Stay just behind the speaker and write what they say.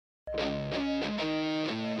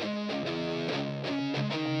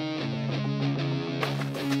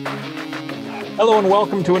Hello and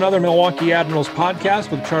welcome to another Milwaukee Admirals podcast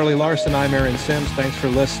with Charlie Larson. I'm Aaron Sims. Thanks for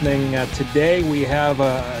listening. Today we have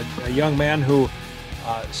a young man who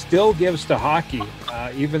still gives to hockey,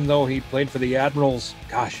 even though he played for the Admirals.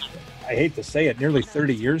 Gosh, I hate to say it, nearly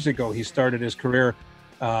 30 years ago he started his career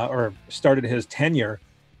or started his tenure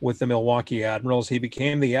with the Milwaukee Admirals. He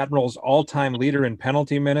became the Admirals' all-time leader in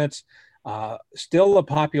penalty minutes. Still a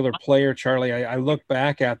popular player, Charlie. I look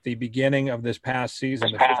back at the beginning of this past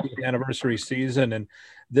season, the 50th anniversary season, and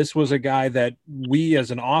this was a guy that we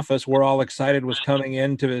as an office were all excited was coming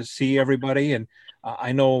in to see everybody. And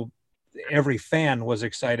I know every fan was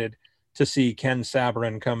excited to see Ken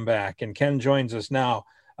Sabourin come back. And Ken joins us now.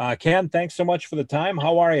 Ken, thanks so much for the time.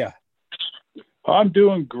 How are you? I'm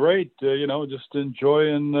doing great. Just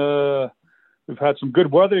enjoying we've had some good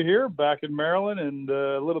weather here back in Maryland and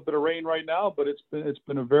a little bit of rain right now, but it's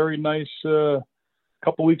been a very nice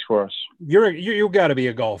couple weeks for us. You got to be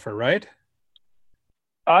a golfer, right?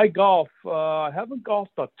 I golf. I haven't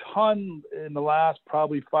golfed a ton in the last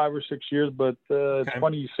probably 5 or 6 years, but It's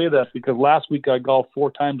funny you say that because last week I golfed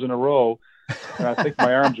 4 times in a row, and I think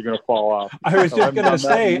my arms are going to fall off. I was just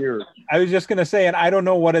going to say, and I don't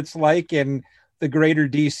know what it's like in the greater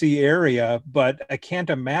DC area, but I can't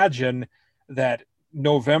imagine that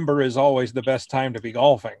November is always the best time to be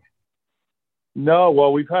golfing. No,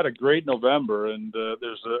 well, we've had a great November, and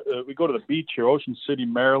we go to the beach here, Ocean City,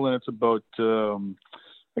 Maryland. It's about,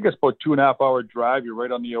 I guess, about 2.5 hour drive. You're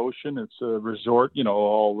right on the ocean. It's a resort, it's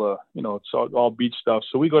all beach stuff.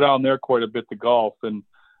 So we go down there quite a bit to golf, and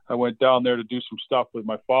I went down there to do some stuff with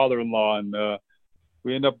my father-in-law, and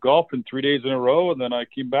we ended up golfing 3 days in a row, and then I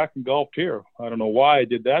came back and golfed here. I don't know why I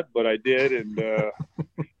did that, but I did, and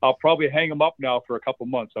I'll probably hang them up now for a couple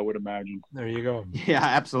months, I would imagine. There you go. Yeah,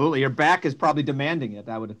 absolutely. Your back is probably demanding it,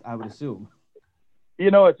 I would assume.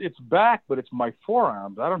 It's back, but it's my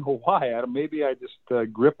forearms. I don't know why. Maybe I just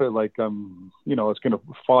grip it like it's going to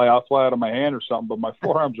fly out of my hand or something, but my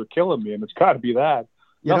forearms are killing me, and it's got to be that.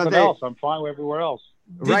 Nothing else. I'm fine everywhere else.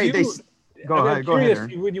 Right. Go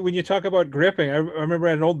ahead. When you talk about gripping, I remember I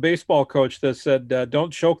had an old baseball coach that said,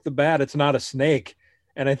 don't choke the bat. It's not a snake.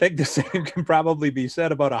 And I think the same can probably be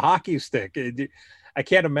said about a hockey stick. I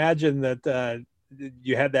can't imagine that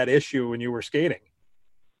you had that issue when you were skating.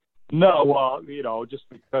 No, well, just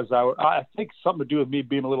because I think something to do with me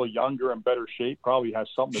being a little younger and better shape probably has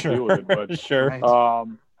something to do with it. But, sure.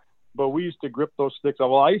 But we used to grip those sticks.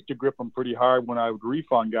 Well, I used to grip them pretty hard when I would reef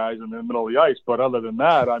on guys in the middle of the ice. But other than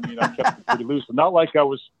that, I kept it pretty loose. Not like I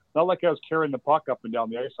was carrying the puck up and down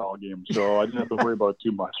the ice all game. So I didn't have to worry about it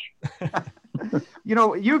too much.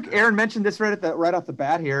 Aaron mentioned this right off the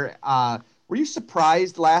bat here. Were you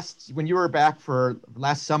surprised when you were back for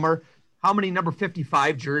last summer, how many number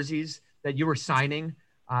 55 jerseys that you were signing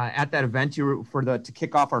at that event to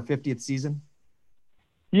kick off our 50th season?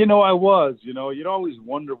 I was. You'd always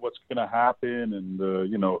wonder what's going to happen, and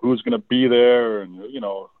who's going to be there, and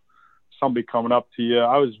somebody coming up to you.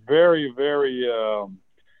 I was very, very,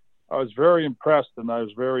 impressed, and I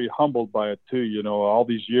was very humbled by it too. All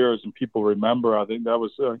these years, and people remember. I think that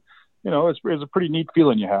was, it's a pretty neat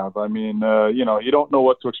feeling you have. You don't know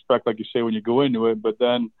what to expect, like you say, when you go into it, but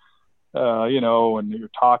then. And you're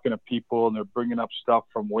talking to people and they're bringing up stuff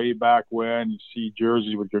from way back when. You see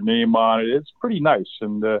jerseys with your name on it. It's pretty nice.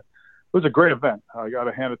 And it was a great event. I got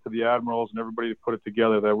to hand it to the Admirals and everybody that put it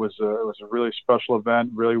together. It was a really special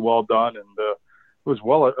event, really well done, and it was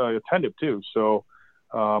well attended too. So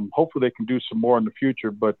hopefully they can do some more in the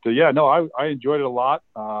future. But I enjoyed it a lot.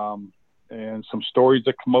 And some stories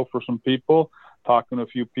that come out for some people. Talking to a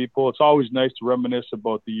few people. It's always nice to reminisce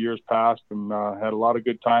about the years past, and had a lot of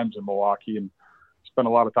good times in Milwaukee and spent a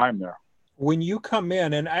lot of time there. When you come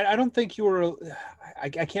in, and I don't think you were, I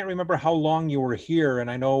can't remember how long you were here, and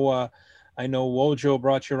I know Wojo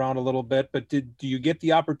brought you around a little bit, but do you get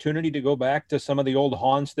the opportunity to go back to some of the old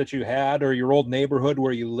haunts that you had or your old neighborhood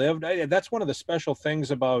where you lived? That's one of the special things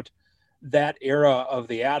about that era of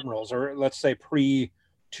the Admirals, or let's say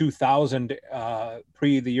pre-2000,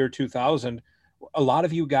 pre the year 2000. A lot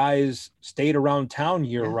of you guys stayed around town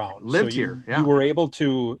year round. Lived here. Yeah. You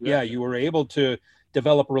were able to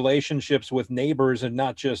develop relationships with neighbors and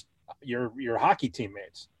not just your hockey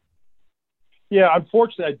teammates. Yeah,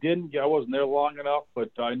 unfortunately I didn't. I wasn't there long enough, but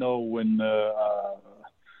I know when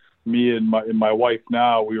me and my wife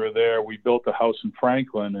now, we were there. We built a house in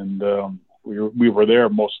Franklin, and we were there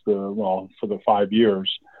for the 5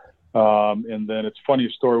 years. And then it's a funny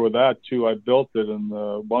story with that too. I built it, and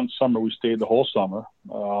one summer we stayed the whole summer.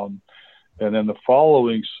 And then the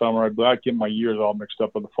following summer, I get my years all mixed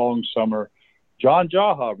up, but the following summer, John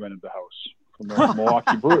Jaha rented the house from the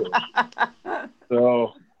Milwaukee Brewers.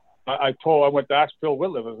 So I went to ask Phil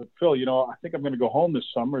Whitliff. I said, Phil, I think I'm going to go home this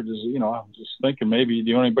summer. Just, I'm just thinking maybe, do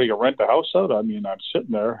you know anybody can rent the house out? I mean, I'm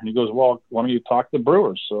sitting there. And he goes, well, why don't you talk to the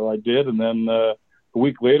Brewers? So I did. And then a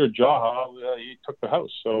week later, Jaha, he took the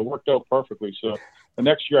house. So it worked out perfectly. So the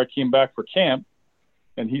next year I came back for camp,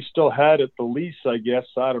 and he still had it, the lease, I guess,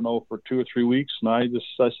 I don't know, for 2 or 3 weeks. And I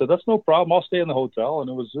said, that's no problem. I'll stay in the hotel. And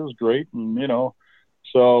it was great. And,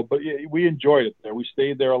 so, but yeah, we enjoyed it there. We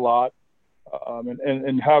stayed there a lot.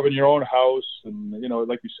 And having your own house, and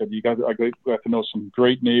like you said, I got to know some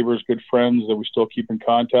great neighbors, good friends that we still keep in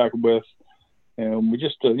contact with, and we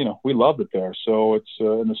just we loved it there. So it's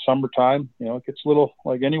in the summertime, it gets a little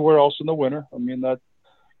like anywhere else in the winter. I mean, that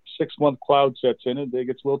 6-month cloud sets in, it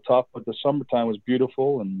gets a little tough, but the summertime was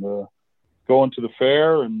beautiful, and going to the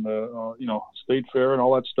fair and state fair and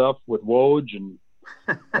all that stuff with Woj, and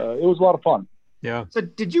it was a lot of fun. Yeah. So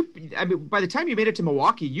by the time you made it to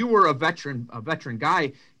Milwaukee, you were a veteran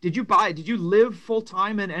guy. Did you live full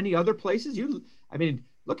time in any other places?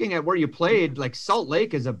 Looking at where you played, like Salt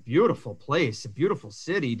Lake is a beautiful place, a beautiful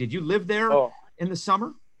city. Did you live there in the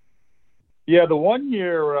summer? Yeah. The 1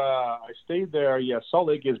 year I stayed there. Yeah. Salt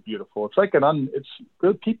Lake is beautiful. It's like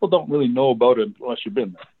people don't really know about it unless you've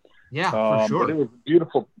been there. Yeah, for sure. But it was a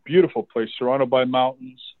beautiful, beautiful place surrounded by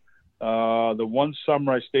mountains. The one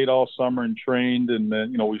summer I stayed all summer and trained, and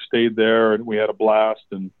then, we stayed there and we had a blast.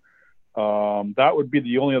 And that would be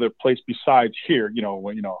the only other place besides here,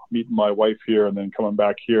 meeting my wife here and then coming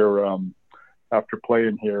back here after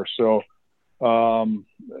playing here. So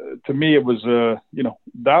to me, it was,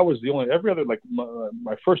 that was the only, every other, like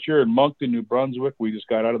my first year in Moncton, New Brunswick, we just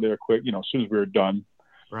got out of there quick, as soon as we were done.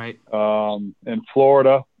 Right. In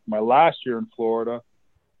Florida, my last year in Florida.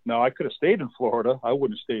 Now, I could have stayed in Florida. I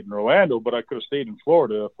wouldn't have stayed in Orlando, but I could have stayed in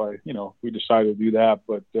Florida if we decided to do that.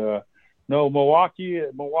 But no, Milwaukee,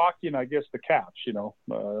 and I guess the Caps.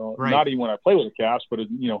 Right. Not even when I play with the Caps, but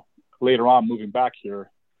later on moving back here.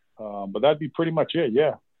 But that'd be pretty much it.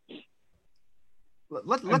 Yeah.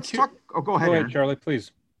 Let's talk. Oh, go ahead. Go ahead, Charlie,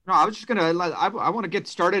 please. No, I was just gonna. I want to get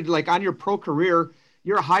started. Like on your pro career,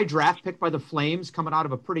 you're a high draft pick by the Flames, coming out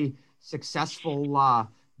of a pretty successful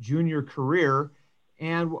junior career.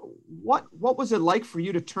 And what was it like for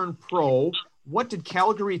you to turn pro? What did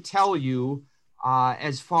Calgary tell you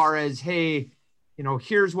as far as, hey,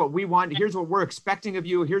 here's what we want, here's what we're expecting of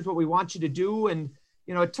you, here's what we want you to do? And,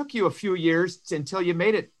 it took you a few years until you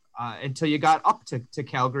made it, until you got up to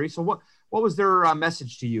Calgary. So what was their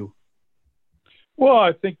message to you? Well,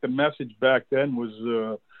 I think the message back then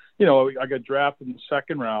was, I got drafted in the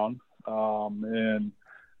second round, and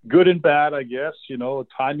good and bad, I guess.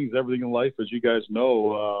 Timing's everything in life, as you guys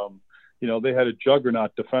know. They had a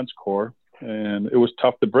juggernaut defense core, and it was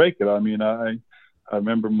tough to break it. I mean, I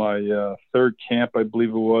remember my third camp, I believe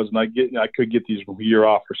it was, and I could get these a year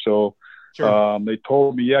off or so. Sure. They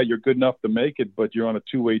told me, yeah, you're good enough to make it, but you're on a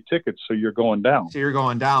two-way ticket, so you're going down.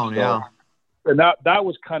 Yeah. And that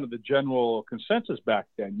was kind of the general consensus back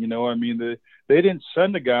then. They didn't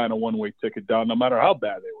send a guy on a one-way ticket down, no matter how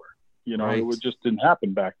bad they were. Right. It just didn't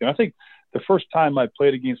happen back then. I think the first time I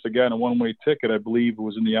played against a guy on a one-way ticket, I believe it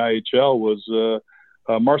was in the IHL, was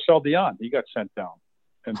Marcel Dion. He got sent down,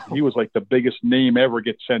 and he was like the biggest name ever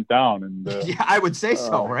get sent down. And yeah, I would say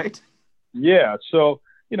so, right? Yeah. So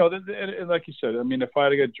and like you said, I mean, if I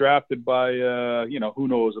had got drafted by who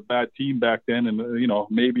knows, a bad team back then, and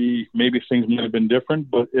maybe things might have been different,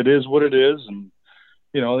 but it is what it is, and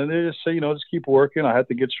and they just say just keep working. I had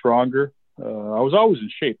to get stronger. I was always in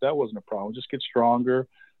shape. That wasn't a problem. Just get stronger,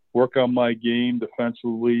 work on my game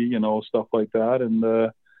defensively, stuff like that. And,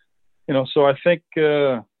 so I think,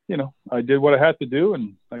 I did what I had to do,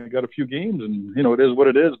 and I got a few games, and, it is what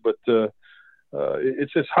it is. But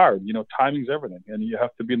it's just hard. Timing's everything, and you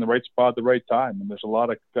have to be in the right spot at the right time. And there's a lot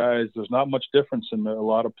of guys, there's not much difference in a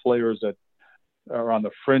lot of players that are on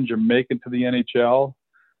the fringe of making to the NHL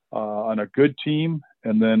on a good team.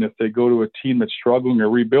 And then if they go to a team that's struggling or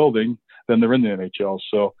rebuilding, then they're in the NHL.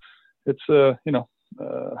 So it's,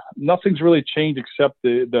 nothing's really changed except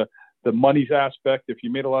the money aspect. If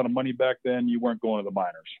you made a lot of money back then, you weren't going to the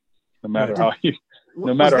minors, no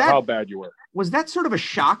matter how bad you were. Was that sort of a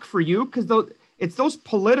shock for you? Because it's those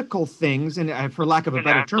political things, and for lack of a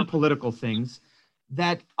better term, political things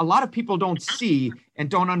that a lot of people don't see and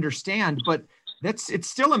don't understand, but it's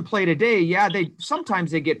still in play today. Yeah.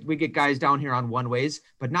 Sometimes we get guys down here on one ways,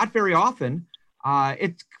 but not very often.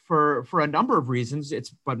 It's for a number of reasons.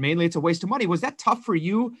 But mainly it's a waste of money. Was that tough for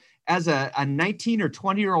you as a 19 or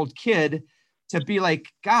 20-year-old kid to be like,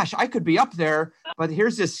 gosh, I could be up there, but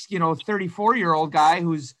here's this, 34-year-old guy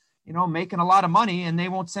who's, making a lot of money, and they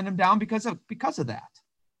won't send him down because of that?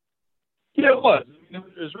 Yeah, it was.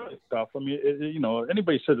 it was really tough. I mean,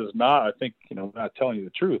 anybody says it's not, I think, not telling you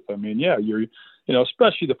the truth. I mean, yeah,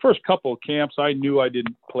 especially the first couple of camps, I knew I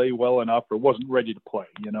didn't play well enough or wasn't ready to play,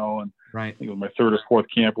 and right. I think it was my third or fourth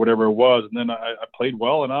camp, whatever it was. And then I played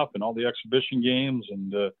well enough in all the exhibition games,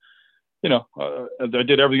 and, I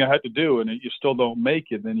did everything I had to do, and you still don't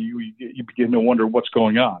make it. Then you begin to wonder what's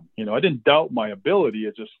going on. I didn't doubt my ability.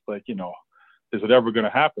 It's just like, is it ever going to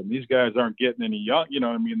happen? These guys aren't getting any young,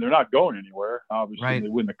 they're not going anywhere. Obviously, right. They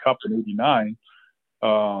win the cup in '89.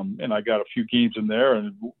 And I got a few games in there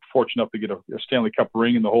and fortunate enough to get a Stanley Cup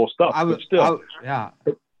ring and the whole stuff.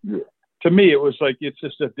 To me, it was like, it's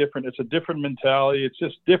a different mentality. It's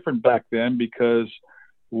just different back then because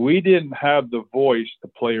we didn't have the voice the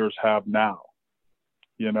players have now.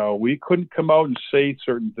 We couldn't come out and say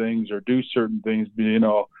certain things or do certain things,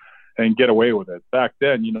 and get away with it. Back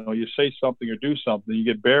then, you say something or do something, you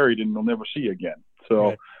get buried and they'll never see you again.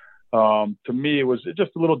 So to me, it was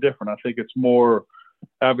just a little different. I think it's more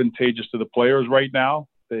advantageous to the players right now.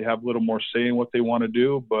 They have a little more say in what they want to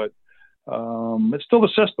do, but it's still the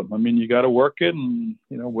system. I mean, you got to work it, and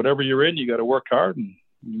whatever you're in, you got to work hard and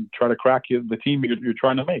try to crack the team you're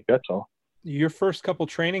trying to make. That's all. Your first couple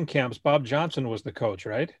training camps, Bob Johnson was the coach,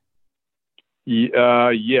 right?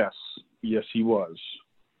 Yes, he was.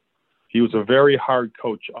 He was a very hard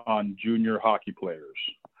coach on junior hockey players.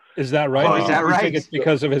 Is that right? Is that right? You think it's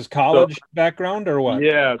because of his college background or what?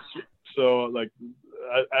 Yes. So, like,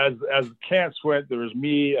 as camps went, there was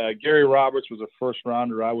me. Gary Roberts was a first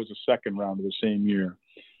rounder. I was a second rounder the same year.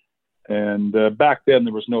 And back then,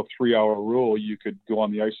 there was no 3-hour rule. You could go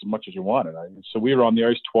on the ice as much as you wanted. So we were on the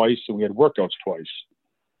ice twice, and we had workouts twice.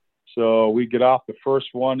 So we get off the first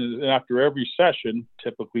one, and after every session,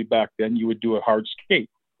 typically back then, you would do a hard skate.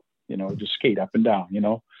 Just skate up and down,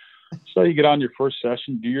 So you get on your first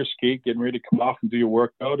session, do your skate, getting ready to come off and do your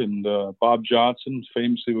workout. And Bob Johnson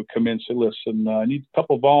famously would come in and say, listen, I need a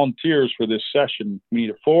couple of volunteers for this session. We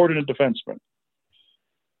need a forward and a defenseman.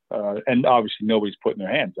 And obviously nobody's putting their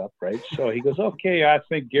hands up, right? So he goes, okay, I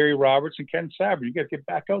think Gary Roberts and Ken Savage, you got to get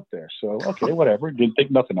back out there. So, okay, whatever. Didn't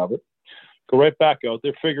think nothing of it. Go right back out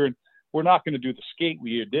there, figuring we're not going to do the skate.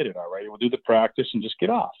 We did it, all right. We'll do the practice and just get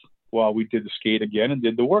off. Well, we did the skate again and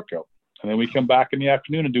did the workout. And then we come back in the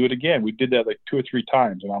afternoon and do it again. We did that like 2 or 3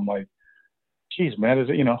 times. And I'm like, geez, man, is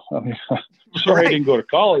it, sorry I didn't go to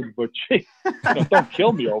college, but gee, don't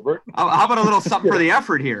kill me over it. How about a little something for the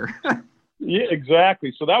effort here? Yeah,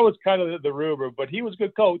 exactly. So that was kind of the rumor, but he was a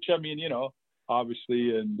good coach. I mean,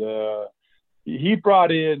 obviously. And he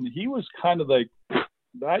was kind of like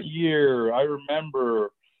that year. I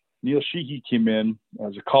remember Neil Sheehy came in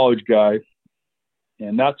as a college guy.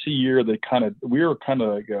 And that's a year we were kind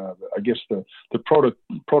of like, I guess the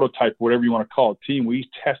prototype, whatever you want to call it, team. We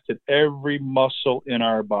tested every muscle in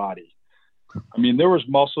our body. I mean, there was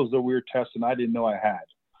muscles that we were testing I didn't know I had.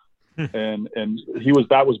 and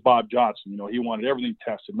that was Bob Johnson. He wanted everything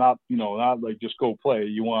tested, not like just go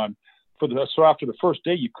play. So after the first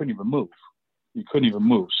day, you couldn't even move.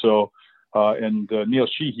 So, Neil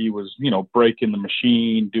Sheehy was, breaking the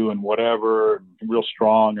machine, doing whatever, real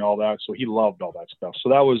strong and all that. So he loved all that stuff. So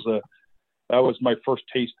that was my first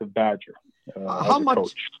taste of Badger. How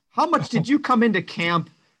much did you come into camp?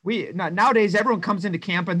 Nowadays everyone comes into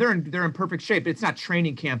camp and they're in perfect shape. It's not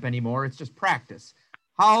training camp anymore. It's just practice.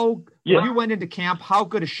 When you went into camp, how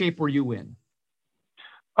good a shape were you in?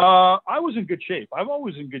 I was in good shape. I'm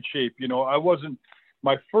always in good shape. I wasn't.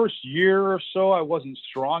 My first year or so, I wasn't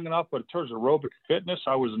strong enough, but in terms of aerobic fitness,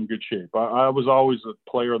 I was in good shape. I was always a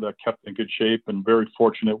player that kept in good shape and very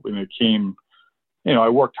fortunate when it came, I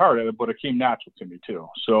worked hard at it, but it came natural to me too.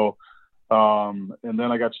 So, and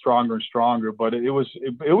then I got stronger and stronger, but it was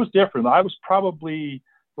different. I was probably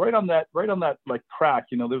right on that like crack.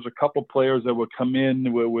 There's a couple players that would come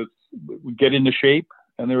in would get into shape,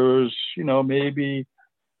 and there was, maybe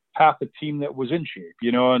half the team that was in shape,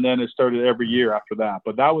 and then it started every year after that.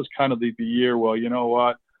 But that was kind of the year, well, you know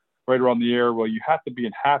what, right around the year, well, you have to be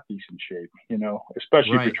in half decent shape,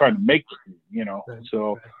 especially if you're trying to make the team,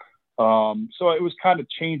 So it was kind of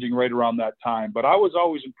changing right around that time. But I was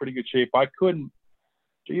always in pretty good shape. I couldn't,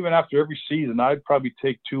 even after every season, I'd probably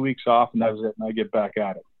take 2 weeks off and that was it, and I'd get back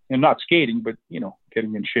at it. And not skating, but,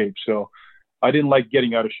 getting in shape. So I didn't like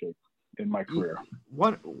getting out of shape in my career.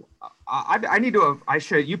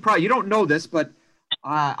 You don't know this, but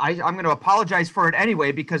I'm going to apologize for it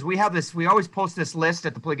anyway, because we always post this list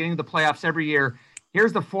at the beginning of the playoffs every year.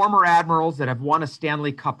 Here's the former Admirals that have won a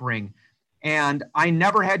Stanley Cup ring. And I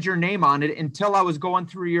never had your name on it until I was going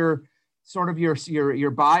through your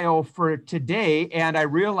bio for today. And I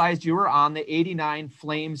realized you were on the '89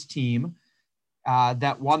 Flames team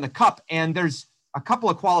that won the cup. And there's a couple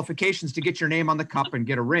of qualifications to get your name on the cup and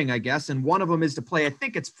get a ring, I guess. And one of them is to play, I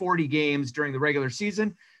think it's 40 games during the regular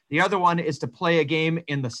season. The other one is to play a game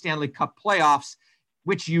in the Stanley Cup playoffs,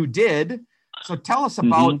 which you did. So tell us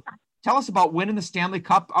about winning the Stanley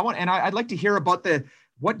Cup. I'd like to hear about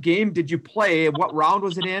what game did you play? What round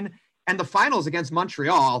was it in? And the finals against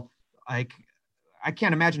Montreal. Like, I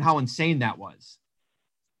can't imagine how insane that was.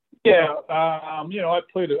 Yeah, I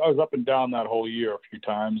was up and down that whole year a few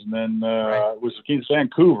times, and then it was against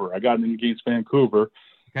Vancouver. I got in against Vancouver.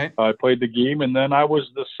 Okay. I played the game, and then I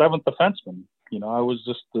was the seventh defenseman. I was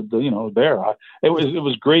just there. It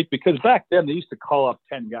was great because back then they used to call up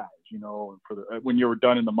 10 guys. When you were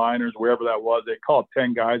done in the minors, wherever that was, they called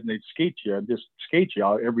 10 guys and they'd skate you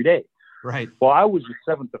out every day. Right. Well, I was the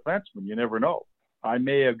seventh defenseman. You never know. I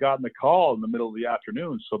may have gotten the call in the middle of the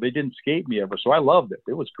afternoon, so they didn't skate me ever. So I loved it.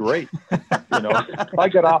 It was great. I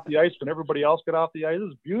got off the ice when everybody else got off the ice. It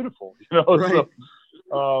was beautiful. Right.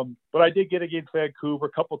 So, but I did get against Vancouver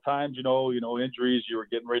a couple of times. Injuries. You were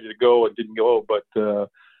getting ready to go and didn't go. But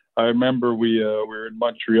I remember we were in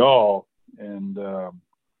Montreal and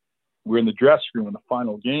we were in the dressing room in the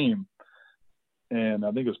final game. And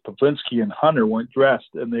I think it was Pavlinsky and Hunter weren't dressed,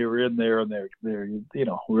 and they were in there, and we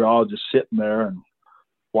were all just sitting there and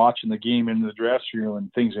watching the game in the dressing room,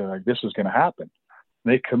 and things are like, this is going to happen.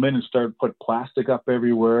 And they come in and start putting plastic up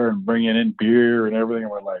everywhere and bringing in beer and everything.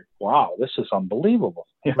 And we're like, wow, this is unbelievable.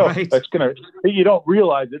 Right. You don't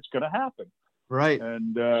realize it's going to happen. Right.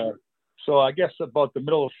 And so I guess about the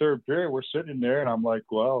middle of third period, we're sitting there, and I'm like,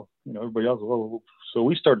 well, everybody else, so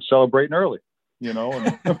we started celebrating early.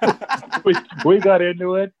 And we got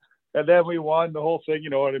into it, and then we won the whole thing, you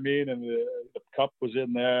know what I mean? And the cup was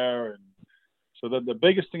in there. And so the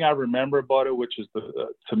biggest thing I remember about it, which is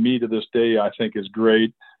to me to this day, I think is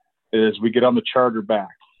great, is we get on the charter back.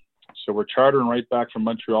 So we're chartering right back from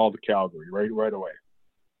Montreal to Calgary, right away.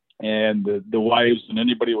 And the wives and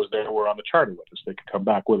anybody who was there were on the charter with us. They could come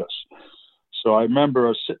back with us. So I remember I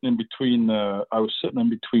was sitting in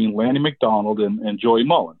between Lanny McDonald and Joey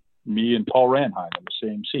Mullen. Me and Paul Ranheim in the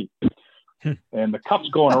same seat, and the cup's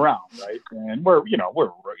going around, right? And we're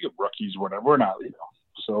rookies, whatever. We're not,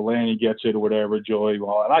 So Lanny gets it or whatever. Joey,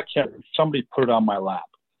 and somebody put it on my lap,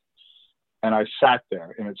 and I sat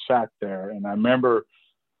there, and it sat there, and I remember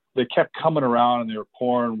they kept coming around, and we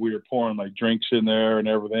were pouring like drinks in there and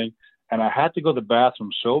everything, and I had to go to the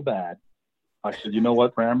bathroom so bad. I said, you know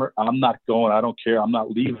what, Rammer? I'm not going. I don't care. I'm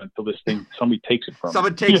not leaving until somebody takes it from me.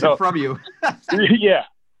 Someone takes it from you. Yeah.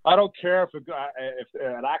 I don't care if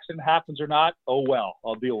an accident happens or not. Oh, well,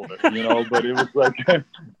 I'll deal with it, but it was like,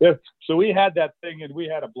 so we had that thing and we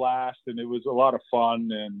had a blast and it was a lot of fun.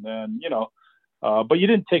 And then, but you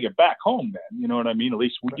didn't take it back home then, you know what I mean? At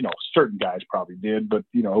least, certain guys probably did, but,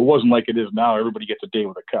 it wasn't like it is now. Everybody gets a day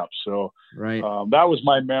with a cup. So right. That was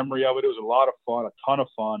my memory of it. It was a lot of fun, a ton of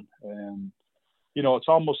fun. And, it's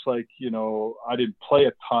almost like, I didn't play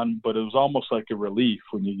a ton, but it was almost like a relief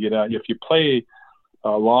when you get out. If you play a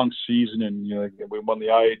long season and we won the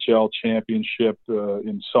IHL championship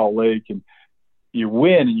in Salt Lake and you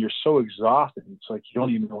win and you're so exhausted, it's like you don't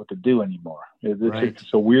even know what to do anymore. It's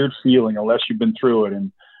a weird feeling unless you've been through it,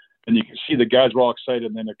 and you can see the guys were all excited,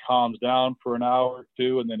 and then it calms down for an hour or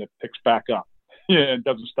two and then it picks back up. It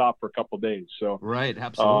doesn't stop for a couple of days. So right,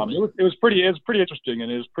 absolutely. It was pretty interesting,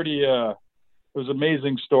 and it was an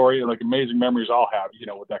amazing story, like amazing memories I'll have,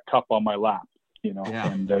 with that cup on my lap.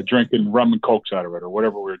 And drinking rum and cokes out of it or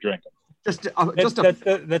whatever we were drinking. That's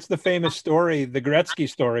the famous story, the Gretzky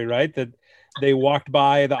story, right? That they walked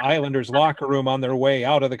by the Islanders locker room on their way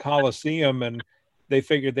out of the Coliseum and they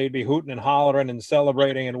figured they'd be hooting and hollering and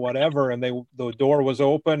celebrating and whatever. And the door was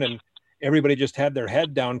open and everybody just had their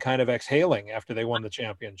head down, kind of exhaling after they won the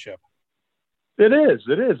championship. It is.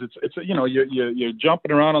 It's you're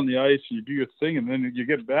jumping around on the ice and you do your thing and then you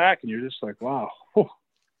get back and you're just like, wow.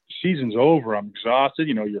 Season's over. I'm exhausted.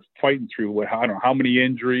 You're fighting through I don't know how many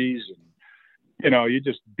injuries, and you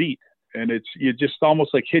just beat, and it just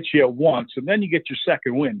almost like hits you at once, and then you get your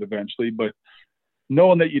second wind eventually. But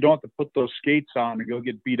knowing that you don't have to put those skates on and go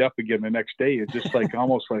get beat up again the next day, it's just like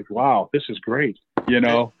almost like, wow, this is great. You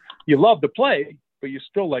love to play, but you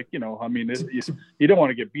still like, you don't want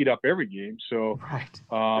to get beat up every game. So right.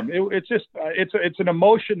 It's an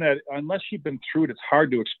emotion that unless you've been through it, it's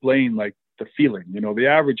hard to explain. Like the feeling, the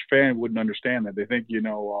average fan wouldn't understand that. They think,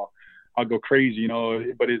 I'll go crazy,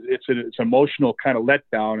 but it's an emotional kind of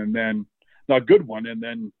letdown, and then not a good one, and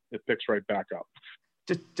then it picks right back up.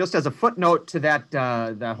 Just as a footnote to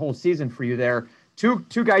that whole season for you there, two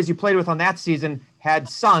guys you played with on that season had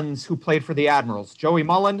sons who played for the Admirals. Joey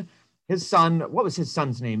Mullen, his son, what was his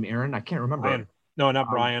son's name, Aaron? I can't remember. Brian. No, not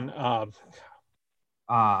Brian.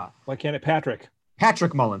 Why can't it Patrick?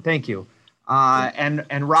 Patrick Mullen, thank you.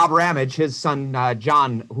 And Rob Ramage, his son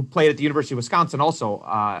John, who played at the University of Wisconsin,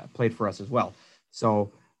 also played for us as well.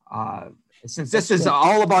 So since this is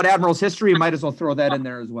all about Admirals history, you might as well throw that in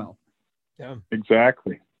there as well. Yeah,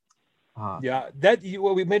 exactly.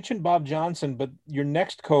 Well, we mentioned Bob Johnson, but your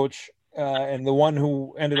next coach and the one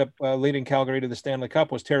who ended up leading Calgary to the Stanley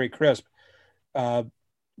Cup was Terry Crisp.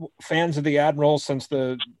 Fans of the Admirals since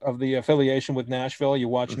the affiliation with Nashville, you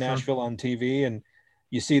watch Nashville on TV and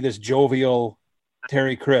you see this jovial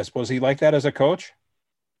Terry Crisp. Was he like that as a coach?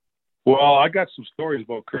 Well, I got some stories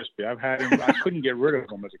about Crispy. I've had him. I couldn't get rid of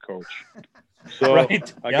him as a coach. So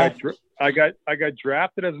right. I got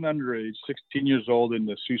drafted as an underage, 16 years old, in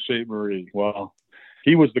the Sault Ste. Marie. Well,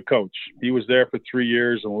 he was the coach. He was there for 3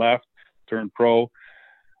 years and left, turned pro.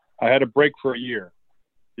 I had a break for a year,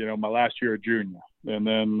 my last year of junior. And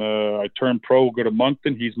then I turned pro, go to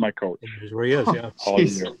Moncton. He's my coach. Here's where he is, yeah. All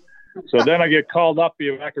year. So then I get called up,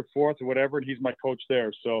 be back and forth or whatever, and he's my coach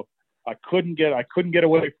there. So I couldn't get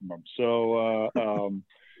away from him. So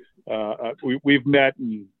we've met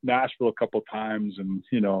in Nashville a couple of times, and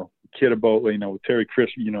kid about Terry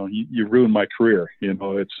Crisp. You ruined my career.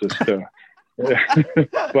 It's just.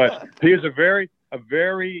 But he is a very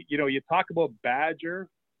you talk about Badger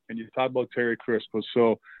and you talk about Terry Crisp.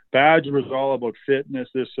 So Badger was all about fitness,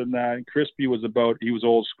 this and that. And Crispy was he was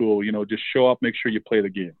old school. Just show up, make sure you play the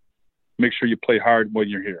game, make sure you play hard when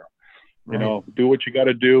you're here. Right. Do what you got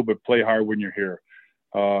to do, but play hard when you're here.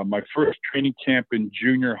 My first training camp in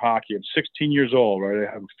junior hockey, I'm 16 years old, right?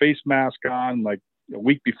 I have a face mask on like a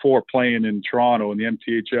week before playing in Toronto in the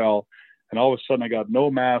MTHL. And all of a sudden I got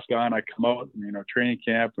no mask on. I come out, training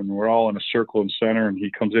camp, and we're all in a circle in center. And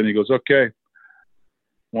he comes in, he goes, okay,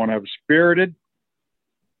 want to have a spirited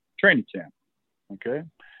training camp. Okay.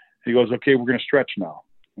 He goes, okay, we're going to stretch now.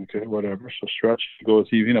 Okay, whatever. So stretch. He goes,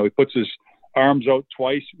 he puts his arms out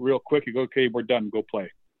twice real quick. He goes, okay, we're done. Go play.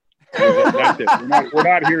 That's it. We're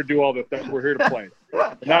not here to do all this. We're here to play.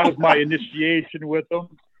 And that was my initiation with him.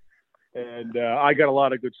 And I got a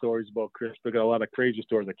lot of good stories about Chris. I got a lot of crazy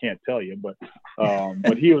stories I can't tell you. But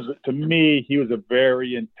he was a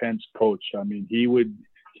very intense coach. I mean, he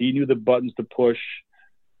knew the buttons to push.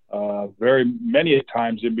 Very many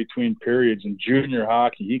times in between periods in junior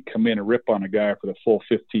hockey, he'd come in and rip on a guy for the full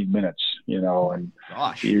 15 minutes, and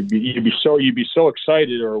gosh, you'd be so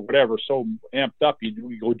excited or whatever, so amped up,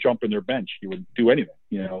 you'd go jump in their bench. You would do anything,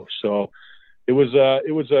 So it was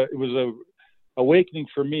a awakening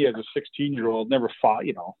for me as a 16-year-old. Never fought,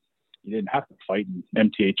 you didn't have to fight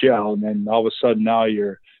in MTHL, and then all of a sudden now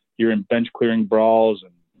you're in bench clearing brawls.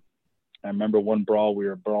 And I remember one brawl, we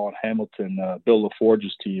were brawling Hamilton, Bill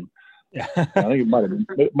LaForge's team. Yeah. I think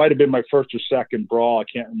it might have been my first or second brawl. I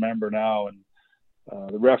can't remember now. And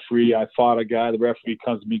the referee, I fought a guy. The referee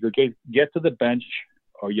comes to me, goes, get to the bench,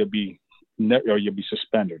 or you'll be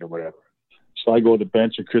suspended or whatever. So I go to the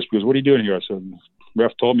bench, and Chris goes, "What are you doing here?" I said,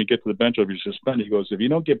 "Ref told me get to the bench, or you'll be suspended." He goes, "If you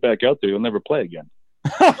don't get back out there, you'll never play again."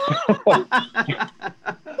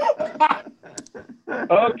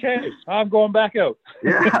 Okay, I'm going back out.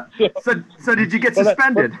 Yeah. So did you get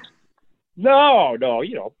suspended? No.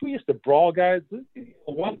 We used to brawl guys.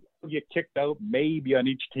 One would get kicked out maybe on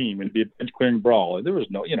each team, and it'd be a bench clearing brawl. And there was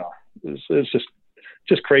no, it's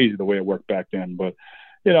just crazy the way it worked back then. But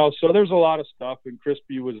so there's a lot of stuff. And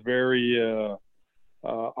Crispy was very.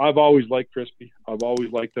 I've always liked Crispy. I've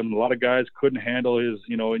always liked him. A lot of guys couldn't handle his,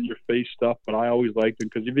 in your face stuff, but I always liked him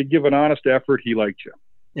because if you give an honest effort, he liked you.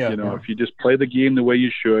 Yeah, if you just play the game the way you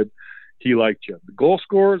should, he liked you. The goal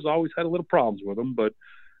scorers always had a little problems with him, but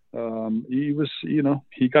he was,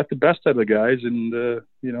 he got the best out of the guys, and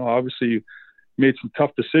obviously made some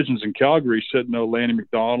tough decisions in Calgary, sitting out Lanny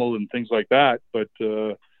McDonald and things like that. But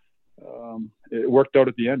it worked out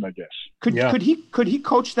at the end, I guess. Could he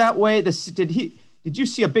coach that way? Did you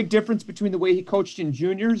see a big difference between the way he coached in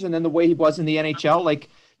juniors and then the way he was in the NHL? Like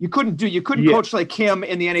you couldn't coach like him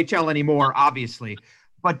in the NHL anymore, obviously.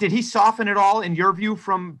 But did he soften it all in your view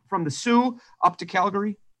from the Sioux up to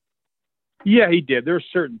Calgary? Yeah, he did. There are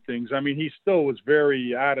certain things. I mean, he still was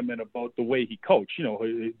very adamant about the way he coached,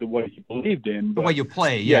 the way he believed in. The way you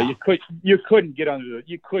play, yeah. You couldn't get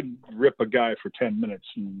you couldn't rip a guy for 10 minutes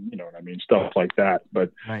and, what I mean, stuff like that.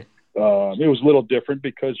 But right. It was a little different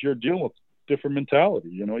because you're dealing with different mentality.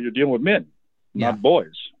 You're dealing with men, not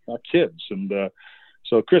boys, not kids. And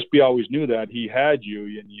so Crispy always knew that. He had you,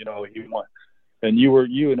 and, he won. And you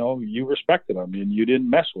respected him, and you didn't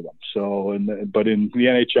mess with him. So, but in the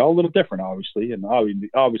NHL, a little different, obviously. And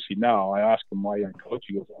obviously now, I asked him why he didn't coach.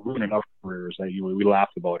 He goes, "I'm ruining enough careers." We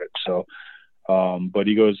laughed about it. So, but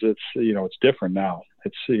he goes, "It's it's different now.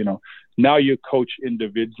 It's now you coach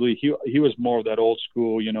individually. He was more of that old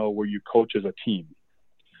school, you know, where you coach as a team.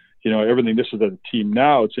 You know, everything, this is as a team.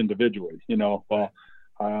 Now it's individually, you know. Well,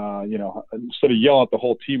 you know, instead of yelling at the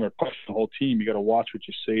whole team or pushing the whole team, you got to watch what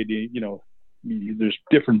you say. You know, there's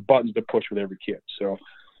different buttons to push with every kid. So,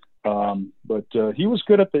 but he was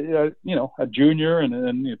good at the, you know, at junior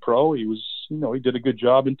and pro. He was, you know, he did a good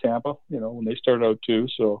job in Tampa, you know, when they started out too.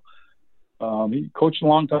 So he coached a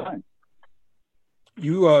long time.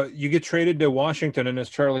 You get traded to Washington, and as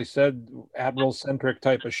Charlie said, Admiral-centric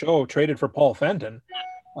type of show, traded for Paul Fenton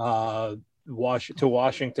to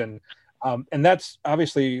Washington. And that's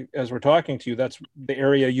obviously, as we're talking to you, that's the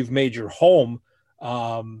area you've made your home.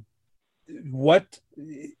 Why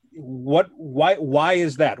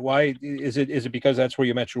is that? Why is it because that's where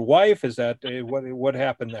you met your wife? Is that what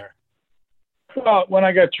happened there? Well, when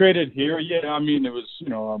I got traded here, yeah, I mean, it was, you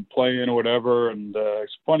know, I'm playing or whatever. And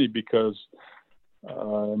it's funny because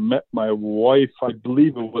I met my wife, I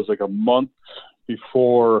believe it was like a month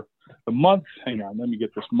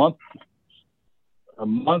a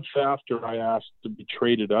month after I asked to be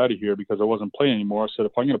traded out of here because I wasn't playing anymore. I said,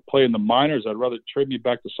 if I'm going to play in the minors, I'd rather trade me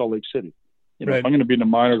back to Salt Lake City. You know, right. If I'm going to be in the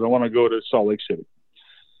minors, I want to go to Salt Lake City.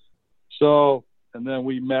 So, and then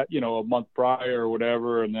we met, you know, a month prior or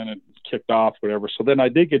whatever, and then it kicked off, whatever. So then I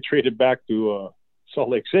did get traded back to Salt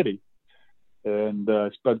Lake City, and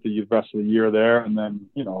spent the rest of the year there. And then,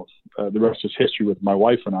 you know, the rest is history with my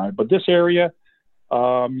wife and I. But this area,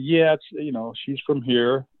 yeah, it's, you know, she's from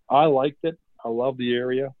here. I liked it. I love the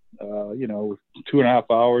area. You know, 2.5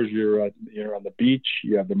 hours, you're on the beach,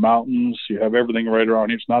 you have the mountains, you have everything right around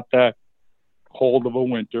here. It's not that cold of a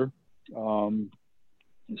winter.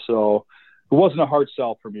 So it wasn't a hard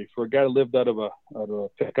sell for me. For a guy who lived out of a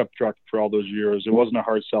pickup truck for all those years, it wasn't a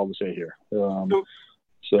hard sell to stay here.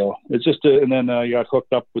 So it's just, and then I got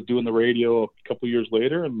hooked up with doing the radio a couple of years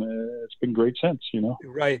later, and it's been great since, you know.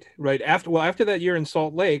 Right. After that year in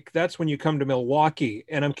Salt Lake, that's when you come to Milwaukee.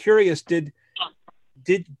 And I'm curious,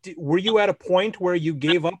 were you at a point where you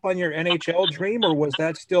gave up on your NHL dream, or was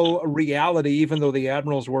that still a reality, even though the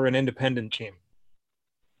Admirals were an independent team?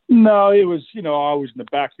 No, it was, you know, always in the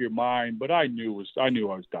back of your mind, but I knew I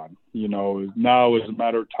was done. You know, now it was a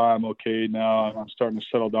matter of time. Okay, now I'm starting to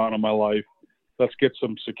settle down in my life. Let's get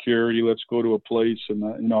some security. Let's go to a place. And,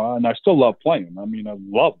 you know, and I still love playing. I mean, I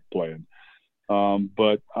love playing.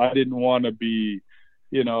 But I didn't want to be,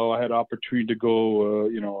 you know, I had opportunity to go,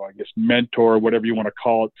 you know, I guess mentor, whatever you want to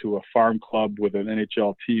call it, to a farm club with an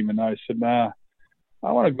NHL team. And I said, nah,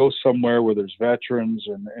 I want to go somewhere where there's veterans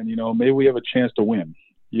and, you know, maybe we have a chance to win,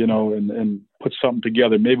 you know, and put something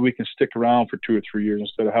together. Maybe we can stick around for 2 or 3 years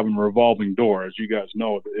instead of having a revolving door, as you guys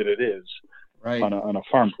know it is, right, on a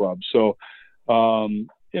farm club. So,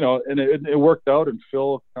 you know, and it worked out, and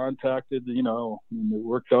Phil contacted, you know, and it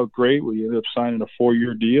worked out great. We ended up signing a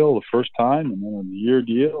 4-year deal the first time, and then a year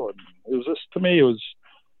deal. And it was just, to me, it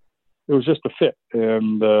was just a fit.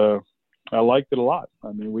 And, I liked it a lot.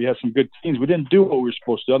 I mean, we had some good teams. We didn't do what we were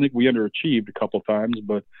supposed to. I think we underachieved a couple of times,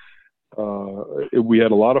 but, we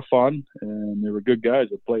had a lot of fun, and they were good guys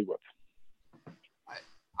to play with.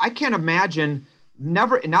 I can't imagine,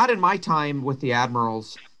 not in my time with the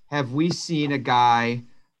Admirals, have we seen a guy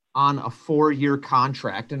on a 4-year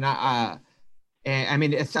contract. And I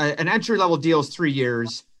mean, it's an entry-level deal is 3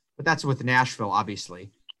 years, but that's with Nashville, obviously.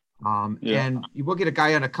 And you will get a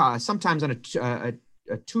guy on sometimes on a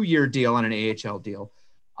 2-year deal on an AHL deal.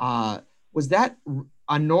 Was that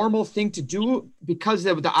a normal thing to do because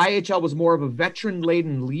the IHL was more of a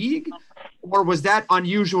veteran-laden league, or was that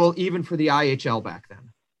unusual even for the IHL back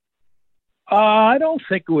then? I don't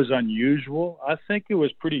think it was unusual. I think it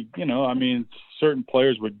was pretty, you know, I mean, certain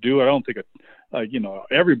players would do it. I don't think you know,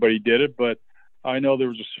 everybody did it, but I know there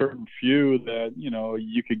was a certain few that, you know,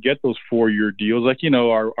 you could get those 4-year deals. Like, you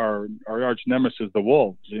know, our arch nemesis, the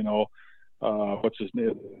Wolves, you know, what's his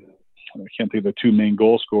name? I can't think of the 2 main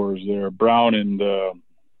goal scorers there, Brown and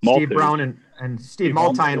Maltais. Steve Brown and Steve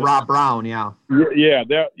Maltais and Rob Brown. Yeah. Yeah.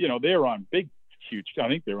 You know, they were on big, huge, I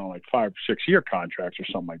think they were on like 5 or 6-year contracts or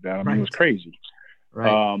something like that. I mean, It was crazy.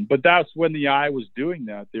 Right. But that's when the I was doing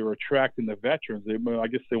that. They were attracting the veterans. I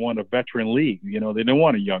guess they wanted a veteran league. You know, they didn't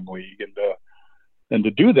want a young league. And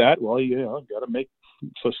to do that, well, you know, got to make,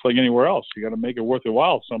 just like anywhere else, you got to make it worth their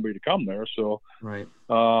while for somebody to come there. So, right.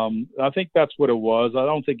 I think that's what it was. I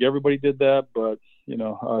don't think everybody did that, but, you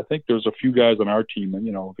know, I think there's a few guys on our team, and,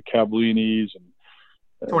 you know, the Cavalinis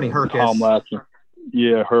and Tony Herkus. Tom Lassen.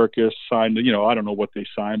 Yeah, Herkus signed, you know, I don't know what they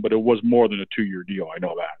signed, but it was more than a 2-year deal. I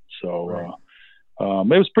know that. So, right.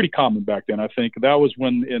 It was pretty common back then. I think that was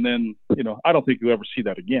when, and then, you know, I don't think you'll ever see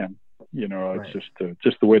that again. You know, it's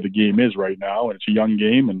just the way the game is right now, and it's a young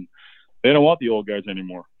game, and They don't want the old guys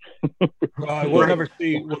anymore.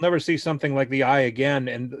 We'll never see something like the I again.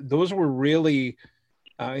 And those were really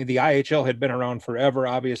the IHL had been around forever,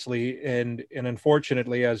 obviously, and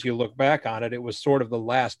unfortunately, as you look back on it, it was sort of the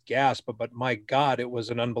last gasp. But my God, it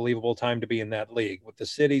was an unbelievable time to be in that league with the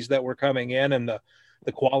cities that were coming in and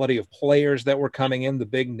the quality of players that were coming in, the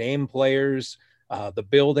big name players, the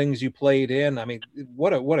buildings you played in. I mean,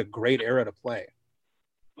 what a great era to play.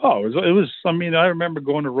 Oh, it was. I mean, I remember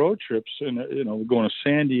going to road trips and going to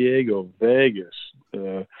San Diego, Vegas,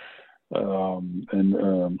 San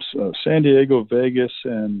Diego, Vegas,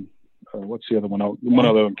 and what's the other one? One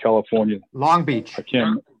other in California. Long Beach.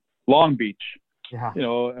 Long Beach. Yeah.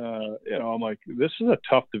 I'm like, this is a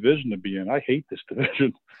tough division to be in. I hate this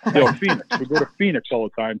division. Phoenix. We go to Phoenix all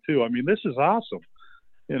the time too. I mean, this is awesome.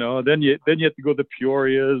 Then you have to go to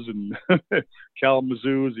Peorias and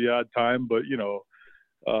Kalamazoo's the odd time, but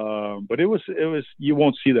but it was you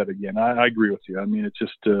won't see that again. I agree with you. I mean, it's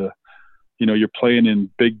just you're playing in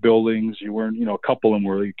big buildings. You weren't, a couple of them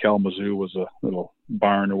were. Kalamazoo was a little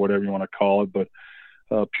barn or whatever you want to call it, but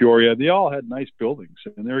Peoria, they all had nice buildings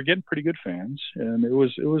and they were getting pretty good fans. And it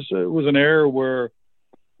was an era where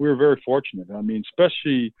we were very fortunate. I mean,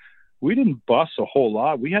 especially we didn't bus a whole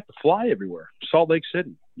lot. We had to fly everywhere. Salt Lake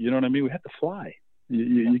City, you know what I mean? We had to fly.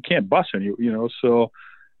 You can't bus so.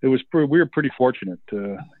 We were pretty fortunate,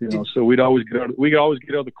 so we'd always get out of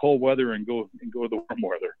the cold weather and go to the warm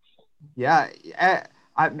weather. Yeah.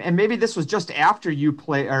 And maybe this was just after you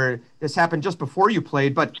play, or this happened just before you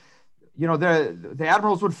played, but the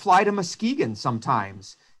Admirals would fly to Muskegon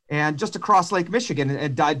sometimes and just across Lake Michigan,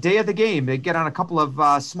 and day of the game, they'd get on a couple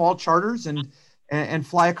of small charters and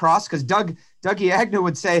fly across. Cause Dougie Agnew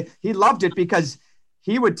would say he loved it because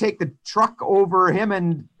he would take the truck over, him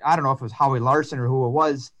and I don't know if it was Howie Larson or who it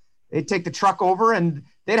was. They'd take the truck over and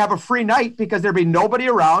they'd have a free night because there'd be nobody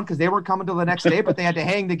around because they weren't coming till the next day, but they had to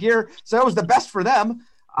hang the gear. So it was the best for them.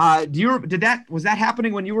 Was that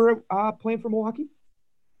happening when you were playing for Milwaukee?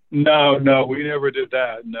 No, we never did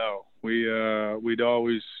that. No, we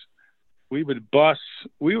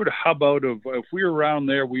would hub out of, if we were around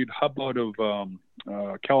there, we'd hub out of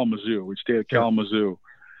Kalamazoo. We'd stay at Kalamazoo.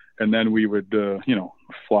 And then we would,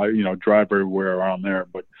 fly, drive everywhere around there.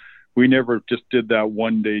 But we never just did that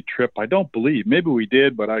one day trip. I don't believe. Maybe we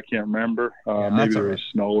did, but I can't remember. Maybe there was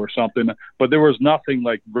snow or something. But there was nothing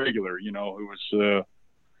like regular. It was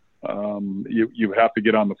you have to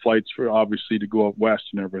get on the flights for obviously to go out west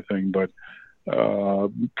and everything. But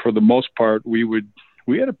for the most part, we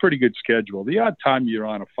had a pretty good schedule. The odd time you're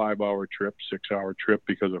on a 5-hour trip, 6-hour trip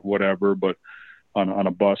because of whatever, but on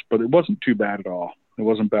a bus. But it wasn't too bad at all. It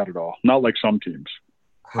wasn't bad at all. Not like some teams.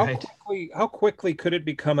 How quickly could it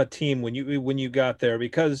become a team when you got there?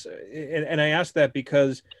 Because, and I asked that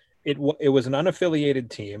because it was an unaffiliated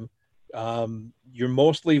team. You're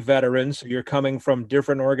mostly veterans. So you're coming from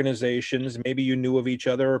different organizations. Maybe you knew of each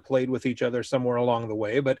other or played with each other somewhere along the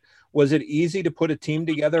way. But was it easy to put a team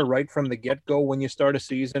together right from the get-go when you start a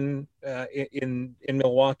season in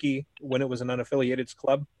Milwaukee when it was an unaffiliated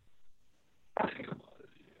club?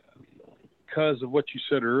 Because of what you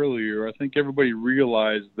said earlier, I think everybody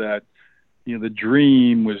realized that, the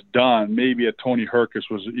dream was done. Maybe a Tony Herkus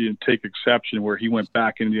was take exception where he went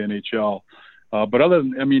back into the NHL. But other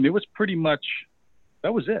than, it was pretty much,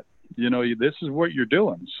 that was it. This is what you're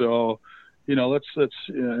doing. So, let's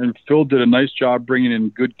and Phil did a nice job bringing in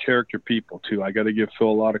good character people too. I got to give Phil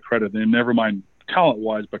a lot of credit, and never mind talent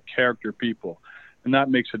wise, but character people. And that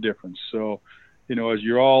makes a difference. So, as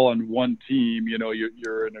you're all on one team,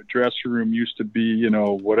 you're in a dressing room, used to be,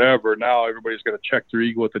 whatever. Now everybody's got to check their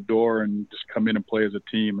ego at the door and just come in and play as a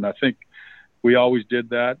team. And I think we always did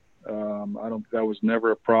that. That was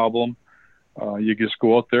never a problem. You just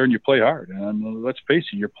go out there and you play hard. And let's face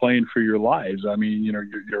it, you're playing for your lives.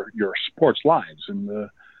 Your sports lives, and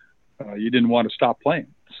you didn't want to stop playing.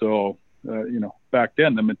 So, back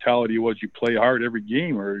then the mentality was you play hard every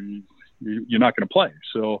game or you're not going to play.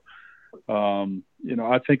 So,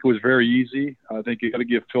 I think it was very easy. I think you got to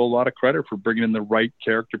give Phil a lot of credit for bringing in the right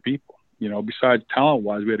character people. Besides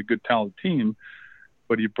talent-wise, we had a good talented team,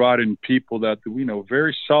 but he brought in people that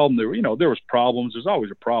very seldom there. There was problems. There's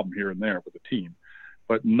always a problem here and there with the team,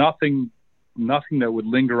 but nothing that would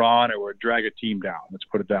linger on or would drag a team down. Let's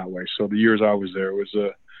put it that way. So the years I was there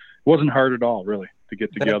it wasn't hard at all, really, to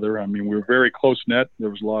get together. We were very close knit. There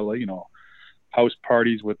was a lot of house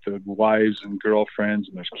parties with the wives and girlfriends,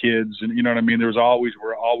 and there's kids, and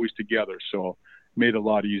we're always together, so it made it a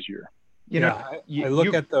lot easier. I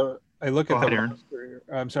look at the roster.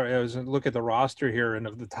 I'm sorry, I was look at the roster here, and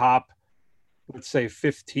of the top, let's say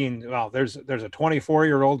 15. Well, there's a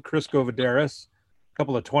 24-year-old Chris Govideris,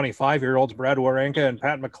 couple of 25-year-olds, Brad Warenka and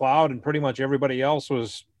Pat McLeod, and pretty much everybody else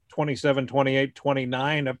was 27, 28,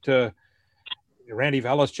 29, up to Randy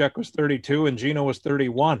Velasquez was 32 and Gino was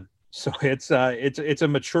 31. So it's a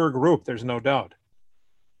mature group. There's no doubt.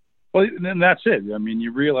 Well, and that's it. I mean,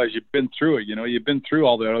 you realize you've been through it. You've been through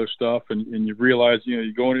all that other stuff, and you realize,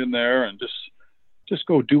 you're going in there and just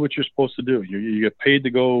go do what you're supposed to do. You get paid to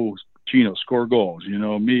go, score goals.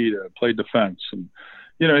 Me to play defense, and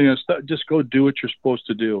just go do what you're supposed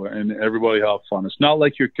to do, and everybody have fun. It's not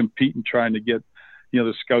like you're competing trying to get,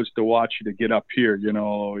 the scouts to watch you to get up here. You're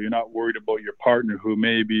not worried about your partner who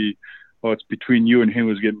maybe, it's between you and him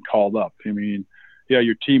who's getting called up. I mean, yeah,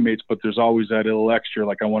 your teammates, but there's always that little extra,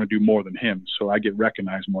 like I want to do more than him, so I get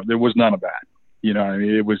recognized more. There was none of that. I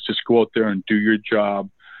mean, it was just go out there and do your job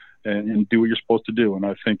and do what you're supposed to do. And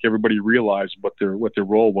I think everybody realized what their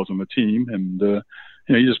role was on the team, and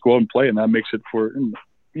you just go out and play, and that makes it for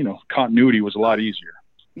continuity was a lot easier.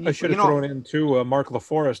 I should have thrown in too. Mark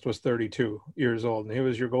LaForest was 32 years old, and he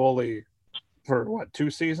was your goalie for what, 2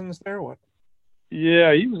 seasons there? What?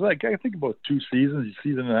 Yeah, he was like, I think about 2 seasons, a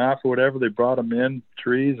season and a half or whatever. They brought him in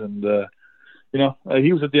trees, and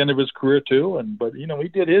he was at the end of his career too. But he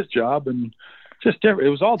did his job, and just different.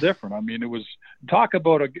 It was all different. I mean, it was talk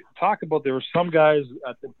about. There were some guys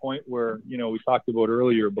at the point where we talked about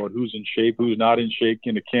earlier about who's in shape, who's not in shape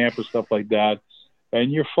in the camp and stuff like that. And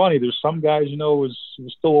you're funny. There's some guys, was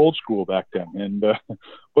still old school back then, and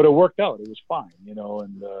but it worked out. It was fine,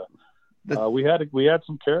 and we had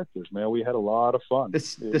some characters, man. We had a lot of fun.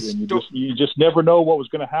 You just never know what was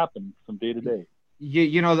going to happen from day to day.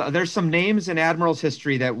 There's some names in Admirals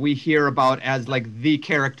history that we hear about as like the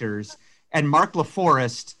characters, and Mark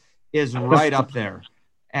LaForest is right up there.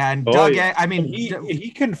 And Doug, yeah. I mean, he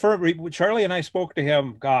confirmed. Charlie and I spoke to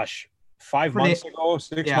him. Gosh, 6 months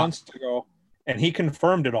ago. And he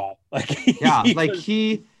confirmed it all. Doug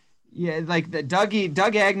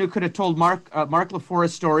Agnew could have told Mark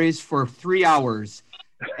LaForest stories for 3 hours,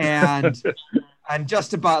 and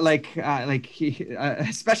just about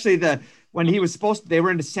especially when he was they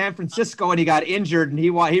were into San Francisco and he got injured, and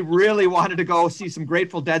he really wanted to go see some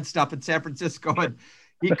Grateful Dead stuff in San Francisco, and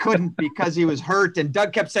he couldn't because he was hurt. And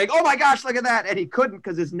Doug kept saying, "Oh my gosh, look at that!" And he couldn't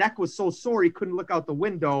because his neck was so sore he couldn't look out the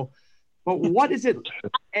window. But what is it?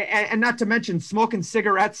 And not to mention smoking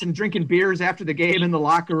cigarettes and drinking beers after the game in the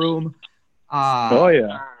locker room.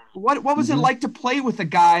 What was it like to play with a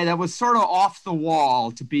guy that was sort of off the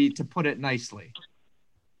wall, to put it nicely?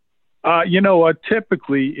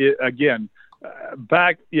 Typically,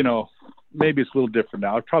 back, maybe it's a little different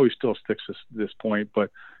now. It probably still sticks to this point,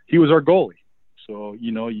 but he was our goalie. So,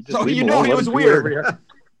 you just he was weird.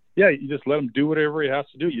 Yeah, you just let him do whatever he has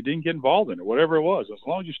to do. You didn't get involved in it, whatever it was. As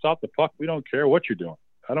long as you stop the puck, we don't care what you're doing.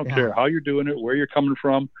 I don't care how you're doing it, where you're coming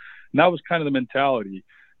from. And that was kind of the mentality.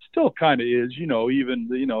 Still kind of is, even,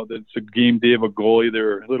 it's a game day of a goalie.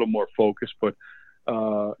 They're a little more focused. But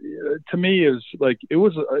to me, it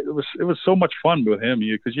was so much fun with him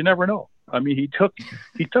because you never know. I mean, he took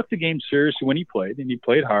the game seriously when he played, and he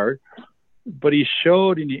played hard. But he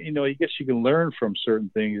showed, and I guess you can learn from certain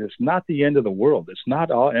things. It's not the end of the world. It's not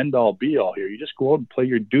all end all be all here. You just go out and play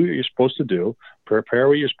do what you're supposed to do, prepare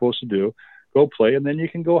what you're supposed to do, go play, and then you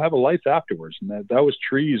can go have a life afterwards. And that was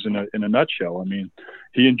Trees in a nutshell. I mean,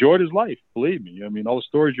 he enjoyed his life, believe me. I mean, all the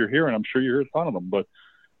stories you're hearing, I'm sure you heard a ton of them. But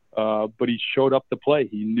he showed up to play.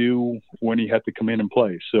 He knew when he had to come in and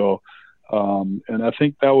play. So. And I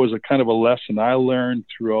think that was a kind of a lesson I learned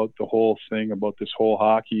throughout the whole thing about this whole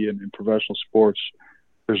hockey and professional sports.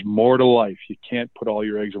 There's more to life. You can't put all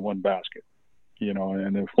your eggs in one basket,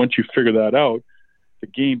 and once you figure that out, the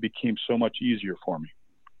game became so much easier for me.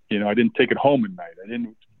 I didn't take it home at night. I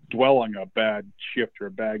didn't dwell on a bad shift or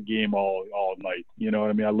a bad game all night. You know what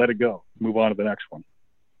I mean? I let it go, move on to the next one.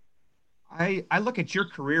 I look at your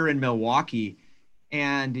career in Milwaukee,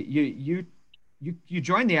 and you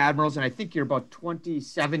joined the Admirals, and I think you're about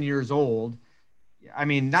 27 years old. I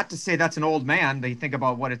mean, not to say that's an old man. They think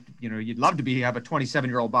about you'd love to have a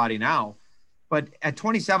 27-year-old body now. But at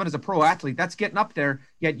 27 as a pro athlete, that's getting up there.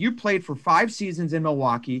 Yet you played for 5 seasons in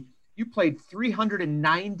Milwaukee. You played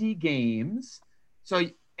 390 games.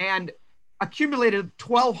 And accumulated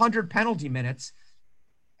 1,200 penalty minutes.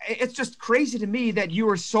 It's just crazy to me that you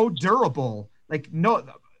are so durable.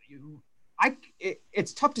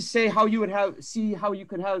 It's tough to say how you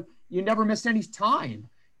you never missed any time.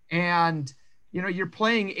 And, you're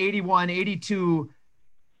playing 81, 82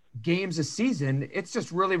 games a season. It's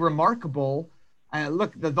just really remarkable.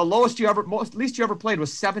 Look, the least you ever played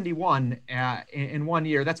was 71 in 1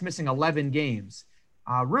 year. That's missing 11 games.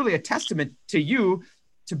 Really a testament to you,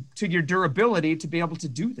 to your durability to be able to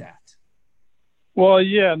do that. Well,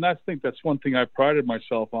 yeah, and I think that's one thing I prided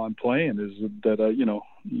myself on playing is that you know,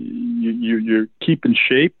 you keep in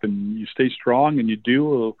shape and you stay strong and you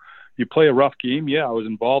play a rough game. Yeah, I was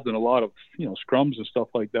involved in a lot of, you know, scrums and stuff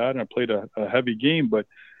like that, and I played a heavy game, but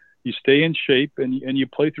you stay in shape and you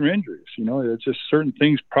play through injuries. You know, it's just certain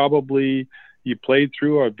things probably you played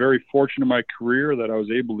through. I'm very fortunate in my career that I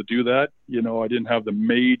was able to do that. You know, I didn't have the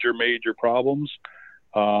major problems.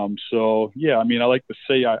 So yeah, I mean, I like to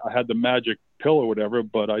say I had the magic pill or whatever,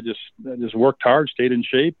 but I just worked hard, stayed in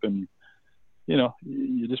shape, and you know,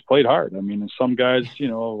 you just played hard. I mean, and some guys, you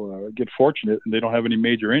know, get fortunate and they don't have any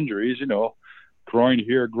major injuries. You know, groin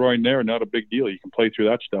here, groin there, not a big deal. You can play through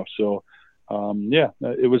that stuff. So yeah,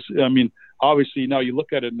 it was. I mean, obviously now you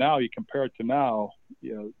look at it now, you compare it to now.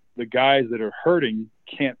 You know, the guys that are hurting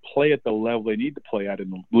can't play at the level they need to play at in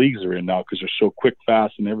the leagues they're in now because they're so quick,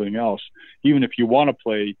 fast, and everything else. Even if you want to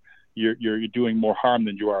play, you're doing more harm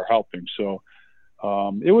than you are helping. So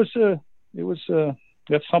it was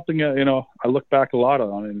that's something you know, I look back a lot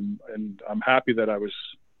on, and I'm happy that I was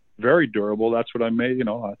very durable. That's what I made. You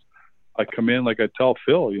know, I come in, like I tell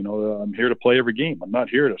Phil, you know, I'm here to play every game. I'm not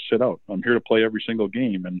here to sit out. I'm here to play every single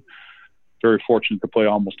game, and very fortunate to play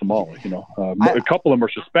almost them all. You know, a couple of them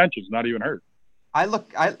are suspensions, not even hurt. I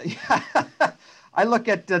look at the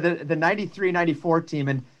 93-94 team,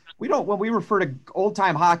 and when we refer to old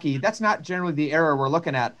time hockey, that's not generally the era we're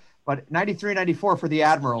looking at, but 93-94 for the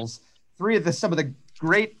Admirals, some of the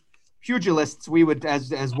great pugilists we would, as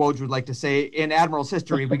Woj would like to say, in Admirals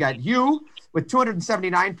history. We got you with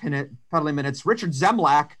 279 penalty minutes, Richard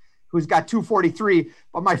Zemlak, who's got 243,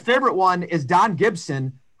 but my favorite one is Don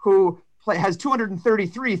Gibson, who has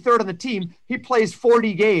 233, third on the team. He plays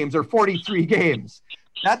 40 games or 43 games.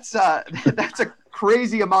 That's a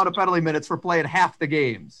crazy amount of penalty minutes for playing half the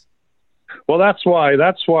games. Well, that's why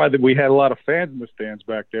that we had a lot of fans in the stands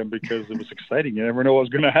back then, because it was exciting. You never know what was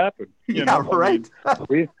going to happen. You know? Right. I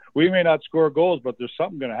mean, we may not score goals, but there's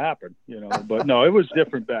something going to happen. You know, but no, it was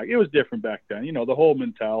different back then. You know, the whole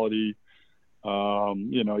mentality.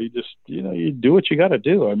 You know, you do what you got to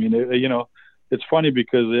do. I mean, you know. It's funny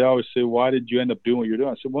because they always say, why did you end up doing what you're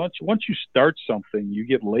doing? I said, once you start something, you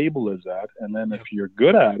get labeled as that. And then if you're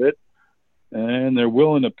good at it and they're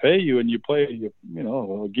willing to pay you and you play, you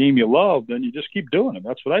know, a game you love, then you just keep doing it.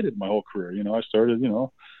 That's what I did my whole career. You know, I started, you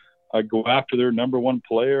know, I'd go after their number one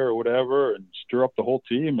player or whatever and stir up the whole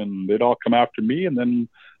team, and they'd all come after me. And then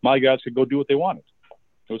my guys could go do what they wanted.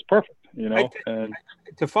 It was perfect, you know. And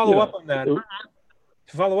to follow up on that,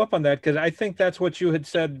 because I think that's what you had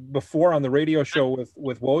said before on the radio show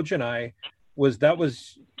with Woj and I, that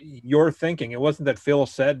was your thinking. It wasn't that Phil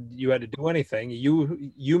said you had to do anything.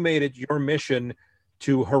 You made it your mission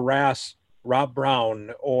to harass Rob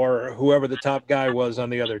Brown or whoever the top guy was on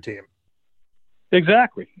the other team.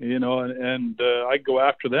 Exactly. You know, and I go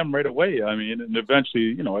after them right away. I mean, and eventually,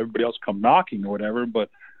 you know, everybody else come knocking or whatever, but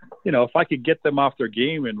you know, if I could get them off their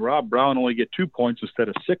game and Rob Brown only get 2 points instead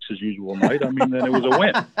of 6 as usual night, I mean, then it was a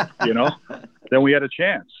win, you know, then we had a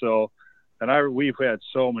chance. So, and we've had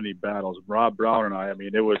so many battles, Rob Brown and I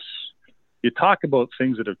mean, you talk about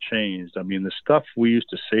things that have changed. I mean, the stuff we used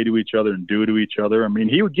to say to each other and do to each other. I mean,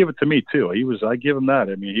 he would give it to me too. I give him that.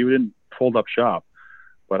 I mean, he didn't fold up shop,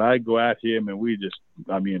 but I go at him and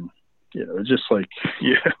I mean, you know, it's just like,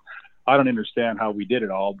 yeah. I don't understand how we did it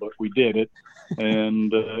all, but we did it,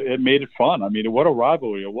 and it made it fun. I mean, what a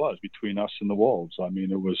rivalry it was between us and the Wolves. I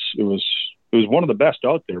mean, it was one of the best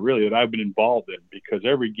out there, really, that I've been involved in, because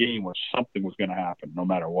every game was something was going to happen, no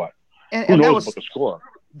matter what. And Who knows about the score?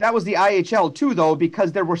 That was the IHL too, though,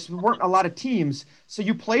 because there weren't a lot of teams, so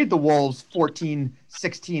you played the Wolves 14,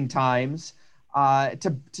 16 times, so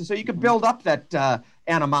you could build up that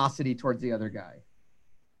animosity towards the other guy.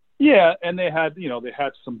 Yeah, and they had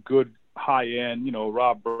some good high end, you know,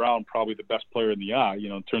 Rob Brown, probably the best player in the eye, you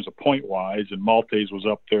know, in terms of point wise, and Maltese was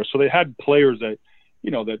up there. So they had players that,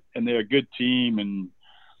 you know, and they're a good team, and,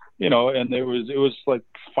 you know, and it was like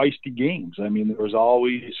feisty games. I mean, there was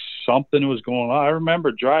always something that was going on. I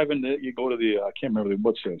remember driving, you go to I can't remember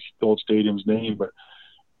what's the old stadium's name, but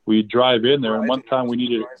we drive in there, and one time we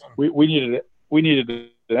needed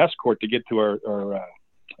an escort to get to our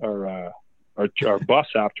bus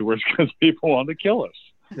afterwards because people wanted to kill us.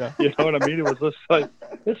 Yeah. You know what I mean? It was just like,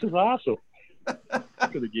 this is awesome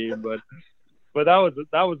for the game, but that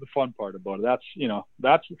was the fun part about it. That's, you know,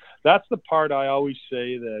 that's the part I always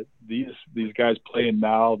say that these guys playing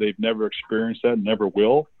now, they've never experienced that and never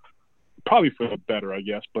will. Probably for the better, I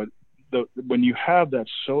guess. But when you have that,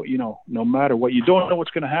 so, you know, no matter what, you don't know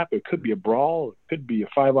what's going to happen. It could be a brawl. It could be a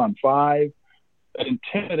 5-on-5. An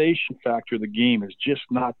intimidation factor of the game is just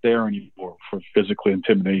not there anymore for physical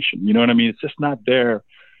intimidation. You know what I mean? It's just not there.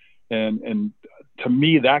 And to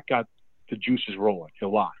me, that got the juices rolling a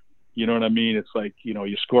lot. You know what I mean? It's like, you know,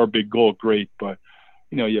 you score a big goal, great, but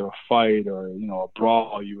you know, you have a fight or, you know, a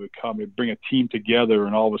brawl, you would come and bring a team together,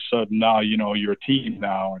 and all of a sudden now, you know, you're a team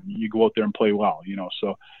now and you go out there and play well, you know.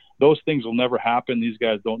 So those things will never happen. These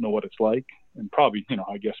guys don't know what it's like, and probably, you know,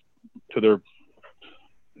 I guess to their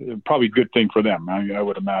probably a good thing for them, I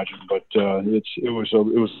would imagine. But it was a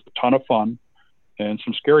ton of fun and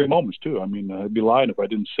some scary moments too. I mean, I'd be lying if I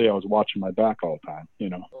didn't say I was watching my back all the time, you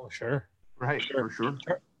know. Oh, sure. Right, Sure. for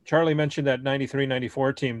sure. Charlie mentioned that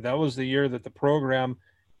 93-94 team. That was the year that the program,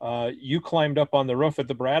 you climbed up on the roof at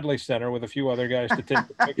the Bradley Center with a few other guys to take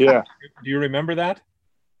the picture. Yeah. Do you remember that?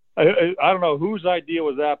 I don't know whose idea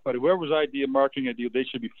was that, but whoever's marketing idea, they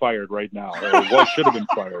should be fired right now. One should have been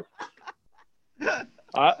fired.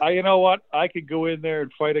 You know what? I could go in there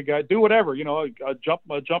and fight a guy, do whatever, you know, I jump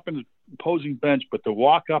in the opposing bench, but to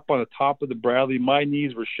walk up on the top of the Bradley, my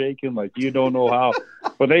knees were shaking like you don't know how.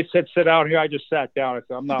 When they said sit down here, I just sat down. I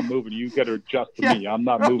said, I'm not moving. You got to adjust to me. I'm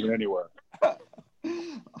not moving anywhere.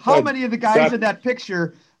 How many of the guys in that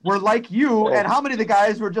picture were like you, and how many of the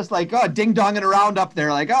guys were just like, oh, ding-donging around up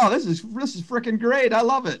there, like, oh, this is freaking great. I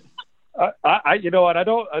love it. You know what? I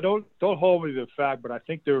don't hold me to the fact, but I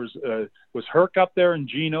think there was Herc up there and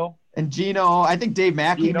Gino. And Gino, I think Dave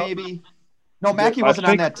Mackey maybe. No, Mackey wasn't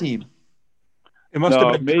on that team. It must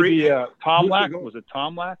have been maybe Tom Lack. Was it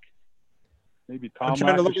Tom Lack? Maybe Tom Lack. I'm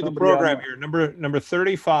trying to look at the program here. Number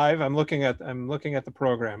 35. I'm looking at the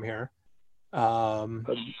program here.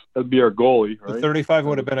 That'd be our goalie, right? The 35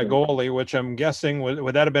 would have been a goalie, which I'm guessing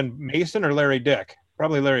would that have been Mason or Larry Dick?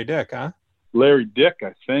 Probably Larry Dick, huh? Larry Dick,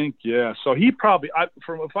 I think. Yeah. So he probably,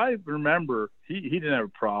 if I remember, he didn't have a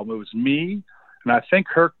problem. It was me, and I think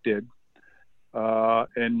Herc did. And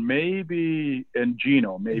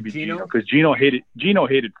Gino, because Gino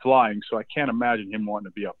hated flying, so I can't imagine him wanting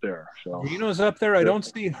to be up there. So Gino's up there. I don't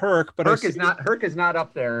see Herc, but Herc is not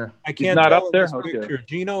up there. I can't. He's not tell up there. Okay.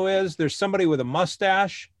 Gino is. There's somebody with a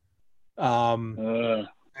mustache. I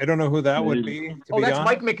don't know who that would be. That's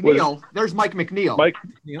Mike McNeil. There's Mike McNeil. Mike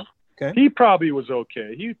McNeil. Okay. He probably was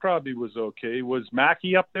okay. Was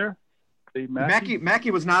Mackey up there? Mackey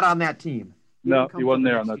was not on that team. No, he wasn't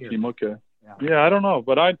there on that team. Okay. Yeah, I don't know,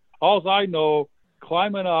 but all I know,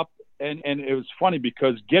 climbing up, and it was funny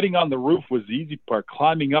because getting on the roof was the easy part.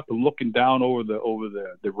 Climbing up and looking down over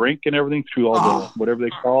the rink and everything through all the whatever they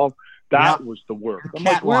call that was the work. I'm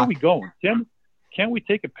like, where are we going? Can't we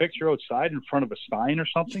take a picture outside in front of a sign or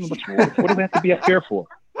something? What do we have to be up here for?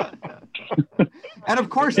 And of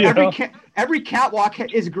course, every catwalk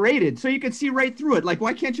is graded, so you can see right through it. Like,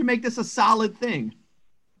 why can't you make this a solid thing?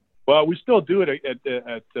 Well, we still do it at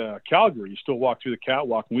Calgary. You still walk through the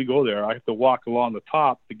catwalk, and we go there. I have to walk along the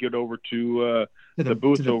top to get over to the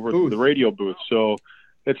booth, to the radio booth. So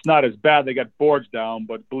it's not as bad. They got boards down,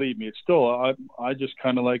 but believe me, it's still. I just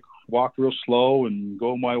kind of like walk real slow and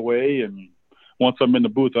go my way. And once I'm in the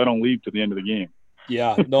booth, I don't leave to the end of the game.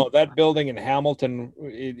 Yeah, no, that building in Hamilton,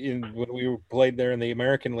 when we played there in the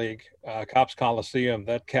American League, Copps Coliseum,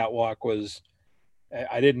 that catwalk was.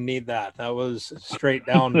 I didn't need that. That was straight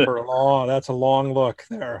down for a long. That's a long look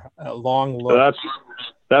there. A long look.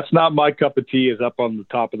 That's not my cup of tea. Is up on the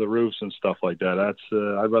top of the roofs and stuff like that.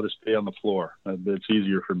 I'd rather stay on the floor. It's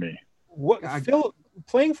easier for me. Phil,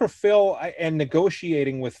 playing for Phil and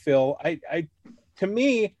negotiating with Phil, to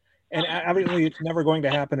me, and obviously it's never going to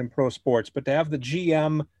happen in pro sports, but to have the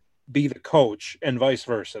GM be the coach and vice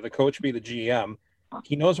versa, the coach be the GM.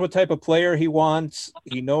 He knows what type of player he wants.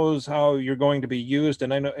 He knows how you're going to be used.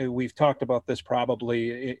 And I know we've talked about this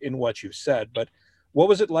probably in what you said, but what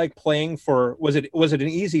was it like playing for, was it an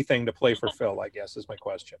easy thing to play for Phil, I guess is my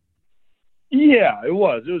question. Yeah, it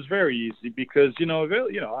was. It was very easy because,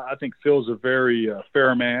 I think Phil's a very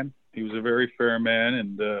fair man. He was a very fair man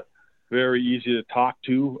and very easy to talk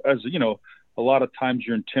to. As a lot of times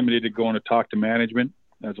you're intimidated going to talk to management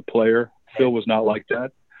as a player. Phil was not like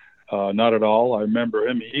that. Not at all. I remember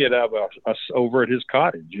him. He'd have us over at his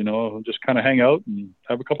cottage, just kind of hang out and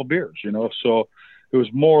have a couple beers, So it was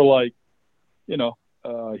more like,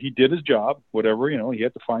 he did his job, whatever, he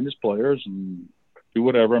had to find his players and do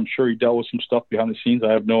whatever. I'm sure he dealt with some stuff behind the scenes.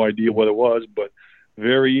 I have no idea what it was, but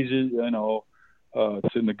very easy, to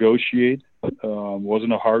negotiate. It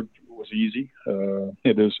was easy.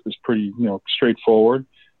 It was pretty, straightforward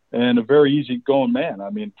and a very easygoing man. I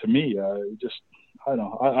mean, to me,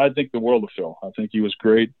 I think the world of Phil. I think he was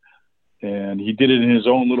great, and he did it in his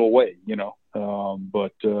own little way, and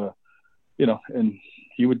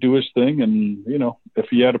he he would do his thing. And, you know, if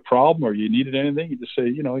he had a problem or you needed anything, you just say,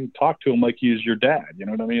 you know, you talk to him like he was your dad. You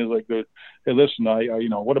know what I mean? It's like, hey, listen, I you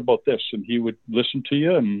know, what about this? And he would listen to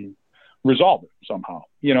you and resolve it somehow,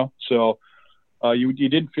 you know? So you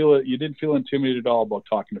didn't feel it. You didn't feel intimidated at all about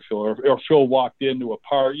talking to Phil, or Phil walked into a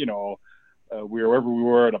part, you know, wherever we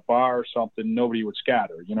were at a bar or something, nobody would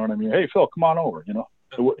scatter. You know what I mean? Hey, Phil, come on over. You know,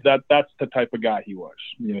 that's the type of guy he was,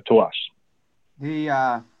 you know, to us.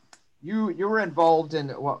 You were involved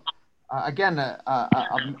in again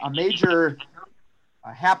a major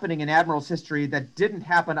happening in Admirals history that didn't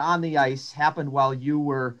happen on the ice, happened while you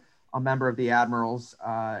were a member of the Admirals,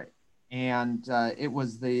 and it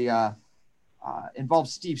was involved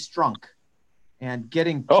Steve Strunk and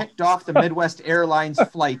getting kicked off the Midwest Airlines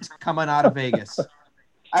flight coming out of Vegas.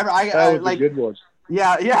 I like a good one.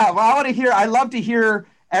 Yeah. Well, I want to hear. I love to hear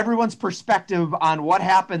everyone's perspective on what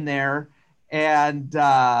happened there. And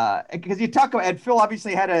because you talk about, and Phil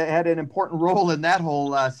obviously had an important role in that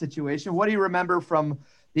whole situation. What do you remember from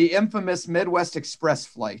the infamous Midwest Express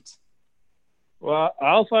flight? Well,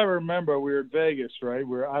 also I remember we were at Vegas, right?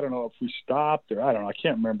 I don't know if we stopped or I don't know. I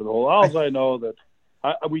can't remember the whole. All I know that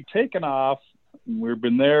we taken off. And we've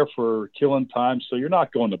been there for killing time, so you're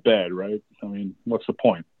not going to bed, right? I mean, what's the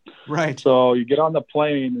point? Right. So you get on the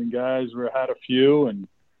plane, and guys had a few, and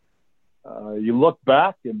you look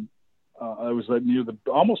back, and I was like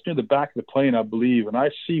almost near the back of the plane, I believe, and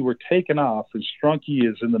I see we're taking off, and Strunky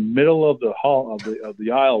is in the middle of the hall of the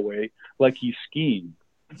aisleway, like he's skiing.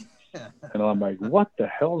 And I'm like, what the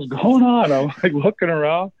hell's going on? I'm like looking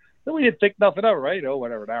around. Then we didn't think nothing of it, right? Oh,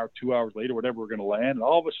 whatever, an hour, 2 hours later, whatever, we're going to land. And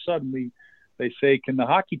all of a sudden, they say, can the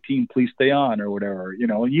hockey team please stay on or whatever? You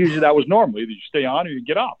know, usually that was normal. Either you stay on or you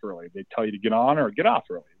get off early. They tell you to get on or get off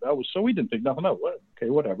early. So we didn't think nothing of it.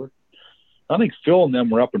 Okay, whatever. I think Phil and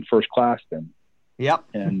them were up in first class then. Yep.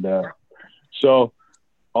 And so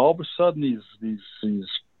all of a sudden these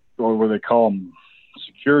or what they call them,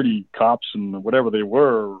 security cops and whatever they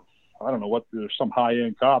were, I don't know what, there's some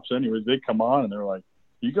high-end cops. Anyways, they come on and they're like,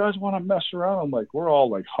 you guys want to mess around? I'm like, we're all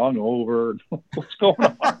like hung over. What's going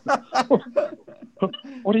on?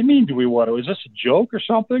 What do you mean? Do we want to? Is this a joke or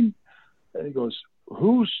something? And he goes,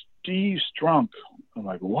 who's Steve Strunk? I'm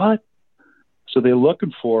like, what? So they're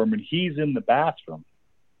looking for him, and he's in the bathroom.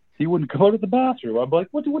 He wouldn't go to the bathroom. I'm like,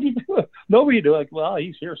 what are you doing? Nobody do. Like, well,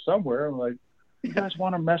 he's here somewhere. I'm like, you guys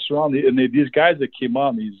want to mess around? And these guys that came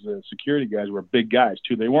on, these security guys, were big guys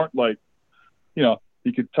too. They weren't like, you know,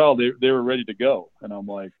 you could tell they were ready to go. And I'm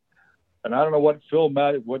like, and I don't know what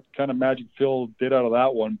kind of magic Phil did out of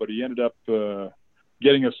that one, but he ended up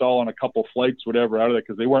getting us all on a couple flights, whatever, out of there,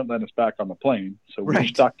 because they weren't letting us back on the plane. So we were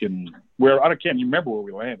stuck in can't even remember where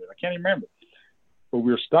we landed. I can't even remember. But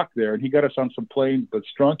we were stuck there, and he got us on some planes, but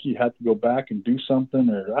Strunky had to go back and do something,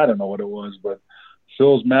 or I don't know what it was, but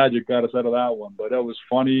Phil's magic got us out of that one. But that was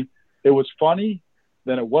funny. It was funny,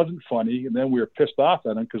 then it wasn't funny, and then we were pissed off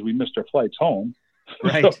at him because we missed our flights home.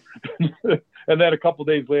 Right. And then a couple of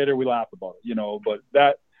days later, we laughed about it, you know. But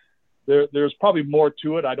there's probably more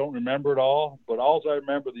to it. I don't remember it all, but all I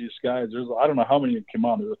remember, these guys, I don't know how many came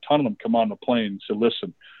on. There's a ton of them come on the plane and said,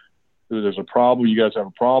 listen, there's a problem. You guys have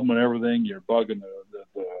a problem and everything. You're bugging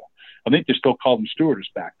the I think they still called them stewardess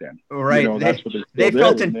back then. Right. You know, that's what they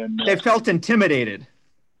felt intimidated.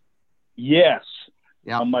 Yes.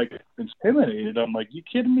 Yeah. I'm like, intimidated. I'm like, you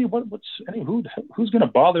kidding me? Who's going to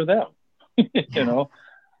bother them? You know,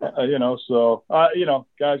 so,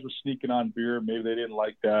 guys were sneaking on beer. Maybe they didn't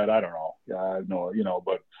like that. I don't know. Yeah, no, you know,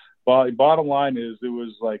 but bottom line is it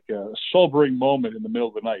was like a sobering moment in the middle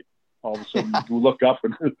of the night. All of a sudden you look up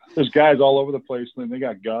and there's guys all over the place and they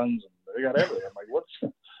got guns and they got everything. I'm like,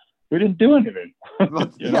 we didn't do anything.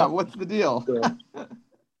 What's the deal?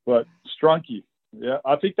 But Strunky, yeah,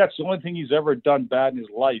 I think that's the only thing he's ever done bad in his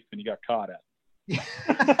life, and he got caught at.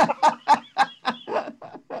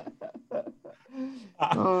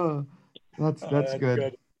 Oh, that's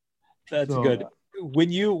good. That's good. When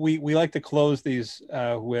we like to close these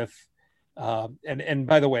with, and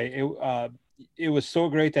by the way, it was so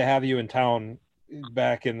great to have you in town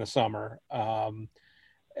back in the summer. And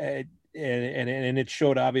it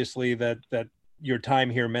showed obviously that your time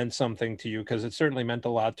here meant something to you, because it certainly meant a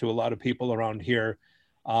lot to a lot of people around here.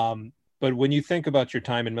 But when you think about your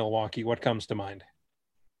time in Milwaukee, what comes to mind?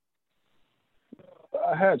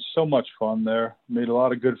 I had so much fun there. Made a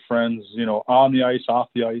lot of good friends, you know, on the ice, off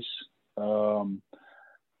the ice,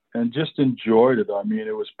 and just enjoyed it. I mean,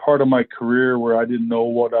 it was part of my career where I didn't know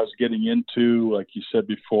what I was getting into. Like you said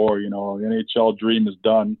before, you know, the NHL dream is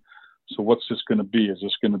done. So what's this going to be? Is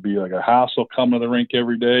this going to be like a hassle coming to the rink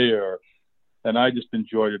every day? And I just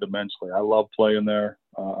enjoyed it immensely. I love playing there.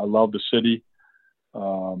 I love the city.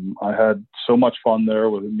 I had so much fun there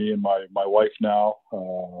with me and my wife now.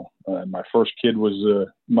 And my first kid was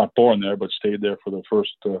not born there, but stayed there for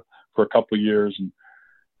for a couple of years. And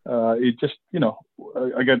it just,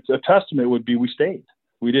 I guess a testament would be we stayed.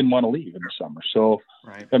 We didn't want to leave in the summer. So,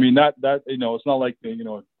 right. I mean, that it's not like,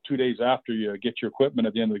 2 days after you get your equipment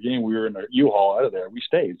at the end of the game, we were in a U-Haul out of there. We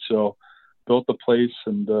stayed. So built the place,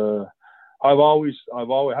 and I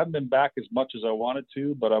haven't been back as much as I wanted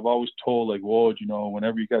to, but I've always told, like, Woj,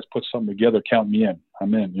 whenever you guys put something together, count me in.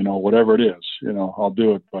 I'm in, whatever it is, I'll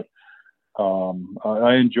do it. But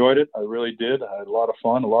I enjoyed it. I really did. I had a lot of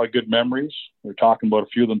fun, a lot of good memories. We're talking about a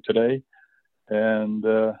few of them today. And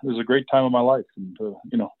it was a great time of my life. And,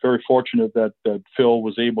 very fortunate that Phil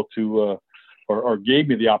was able to, or gave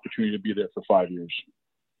me the opportunity to be there for 5 years.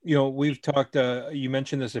 We've talked, you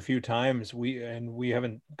mentioned this a few times, we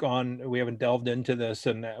haven't delved into this,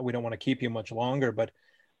 and we don't want to keep you much longer, but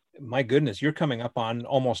my goodness, you're coming up on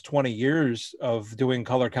almost 20 years of doing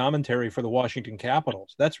color commentary for the Washington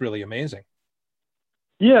Capitals. That's really amazing.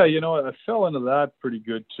 Yeah, I fell into that pretty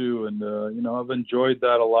good too. And, I've enjoyed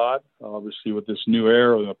that a lot. Obviously with this new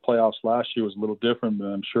era, the playoffs last year was a little different, but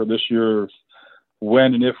I'm sure this year,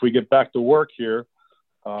 when and if we get back to work here,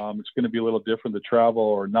 it's going to be a little different, the travel,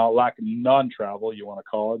 or non-travel, you want to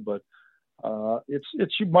call it. But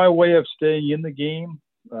it's my way of staying in the game.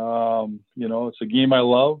 It's a game I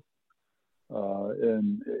love.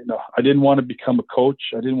 And I didn't want to become a coach.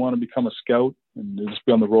 I didn't want to become a scout and just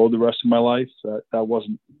be on the road the rest of my life. That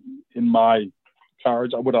wasn't in my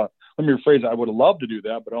cards. I would have loved to do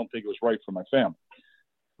that, but I don't think it was right for my family.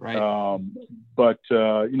 Right. But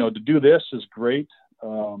to do this is great.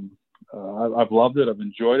 I've loved it. I've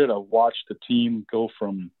enjoyed it. I've watched the team go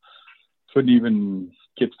from couldn't even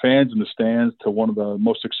get fans in the stands to one of the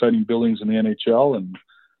most exciting buildings in the NHL and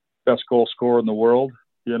best goal scorer in the world,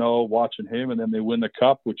 watching him, and then they win the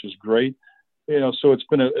cup, which is great. So it's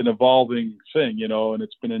been an evolving thing, and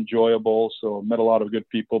it's been enjoyable. So I met a lot of good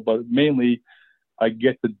people, but mainly I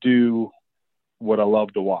get to do what I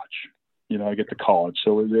love to watch. I get to call it.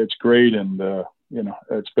 So it's great. And,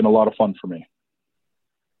 it's been a lot of fun for me.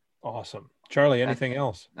 Awesome. Charlie, anything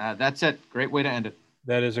else? That's it. Great way to end it.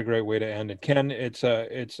 That is a great way to end it. Ken, it's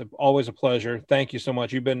always a pleasure. Thank you so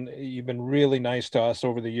much. You've been really nice to us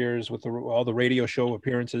over the years with all the radio show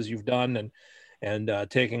appearances you've done, and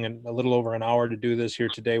taking a little over an hour to do this here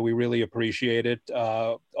today. We really appreciate it.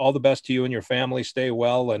 All the best to you and your family. Stay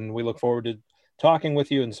well, and we look forward to talking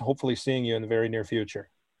with you and hopefully seeing you in the very near future.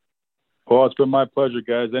 Well, it's been my pleasure,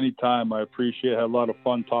 guys. Anytime. I appreciate it. I had a lot of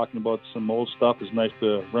fun talking about some old stuff. It's nice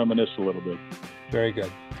to reminisce a little bit. Very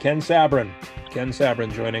good. Ken Sabourin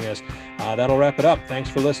joining us. That'll wrap it up. Thanks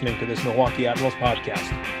for listening to this Milwaukee Admirals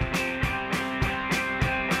podcast.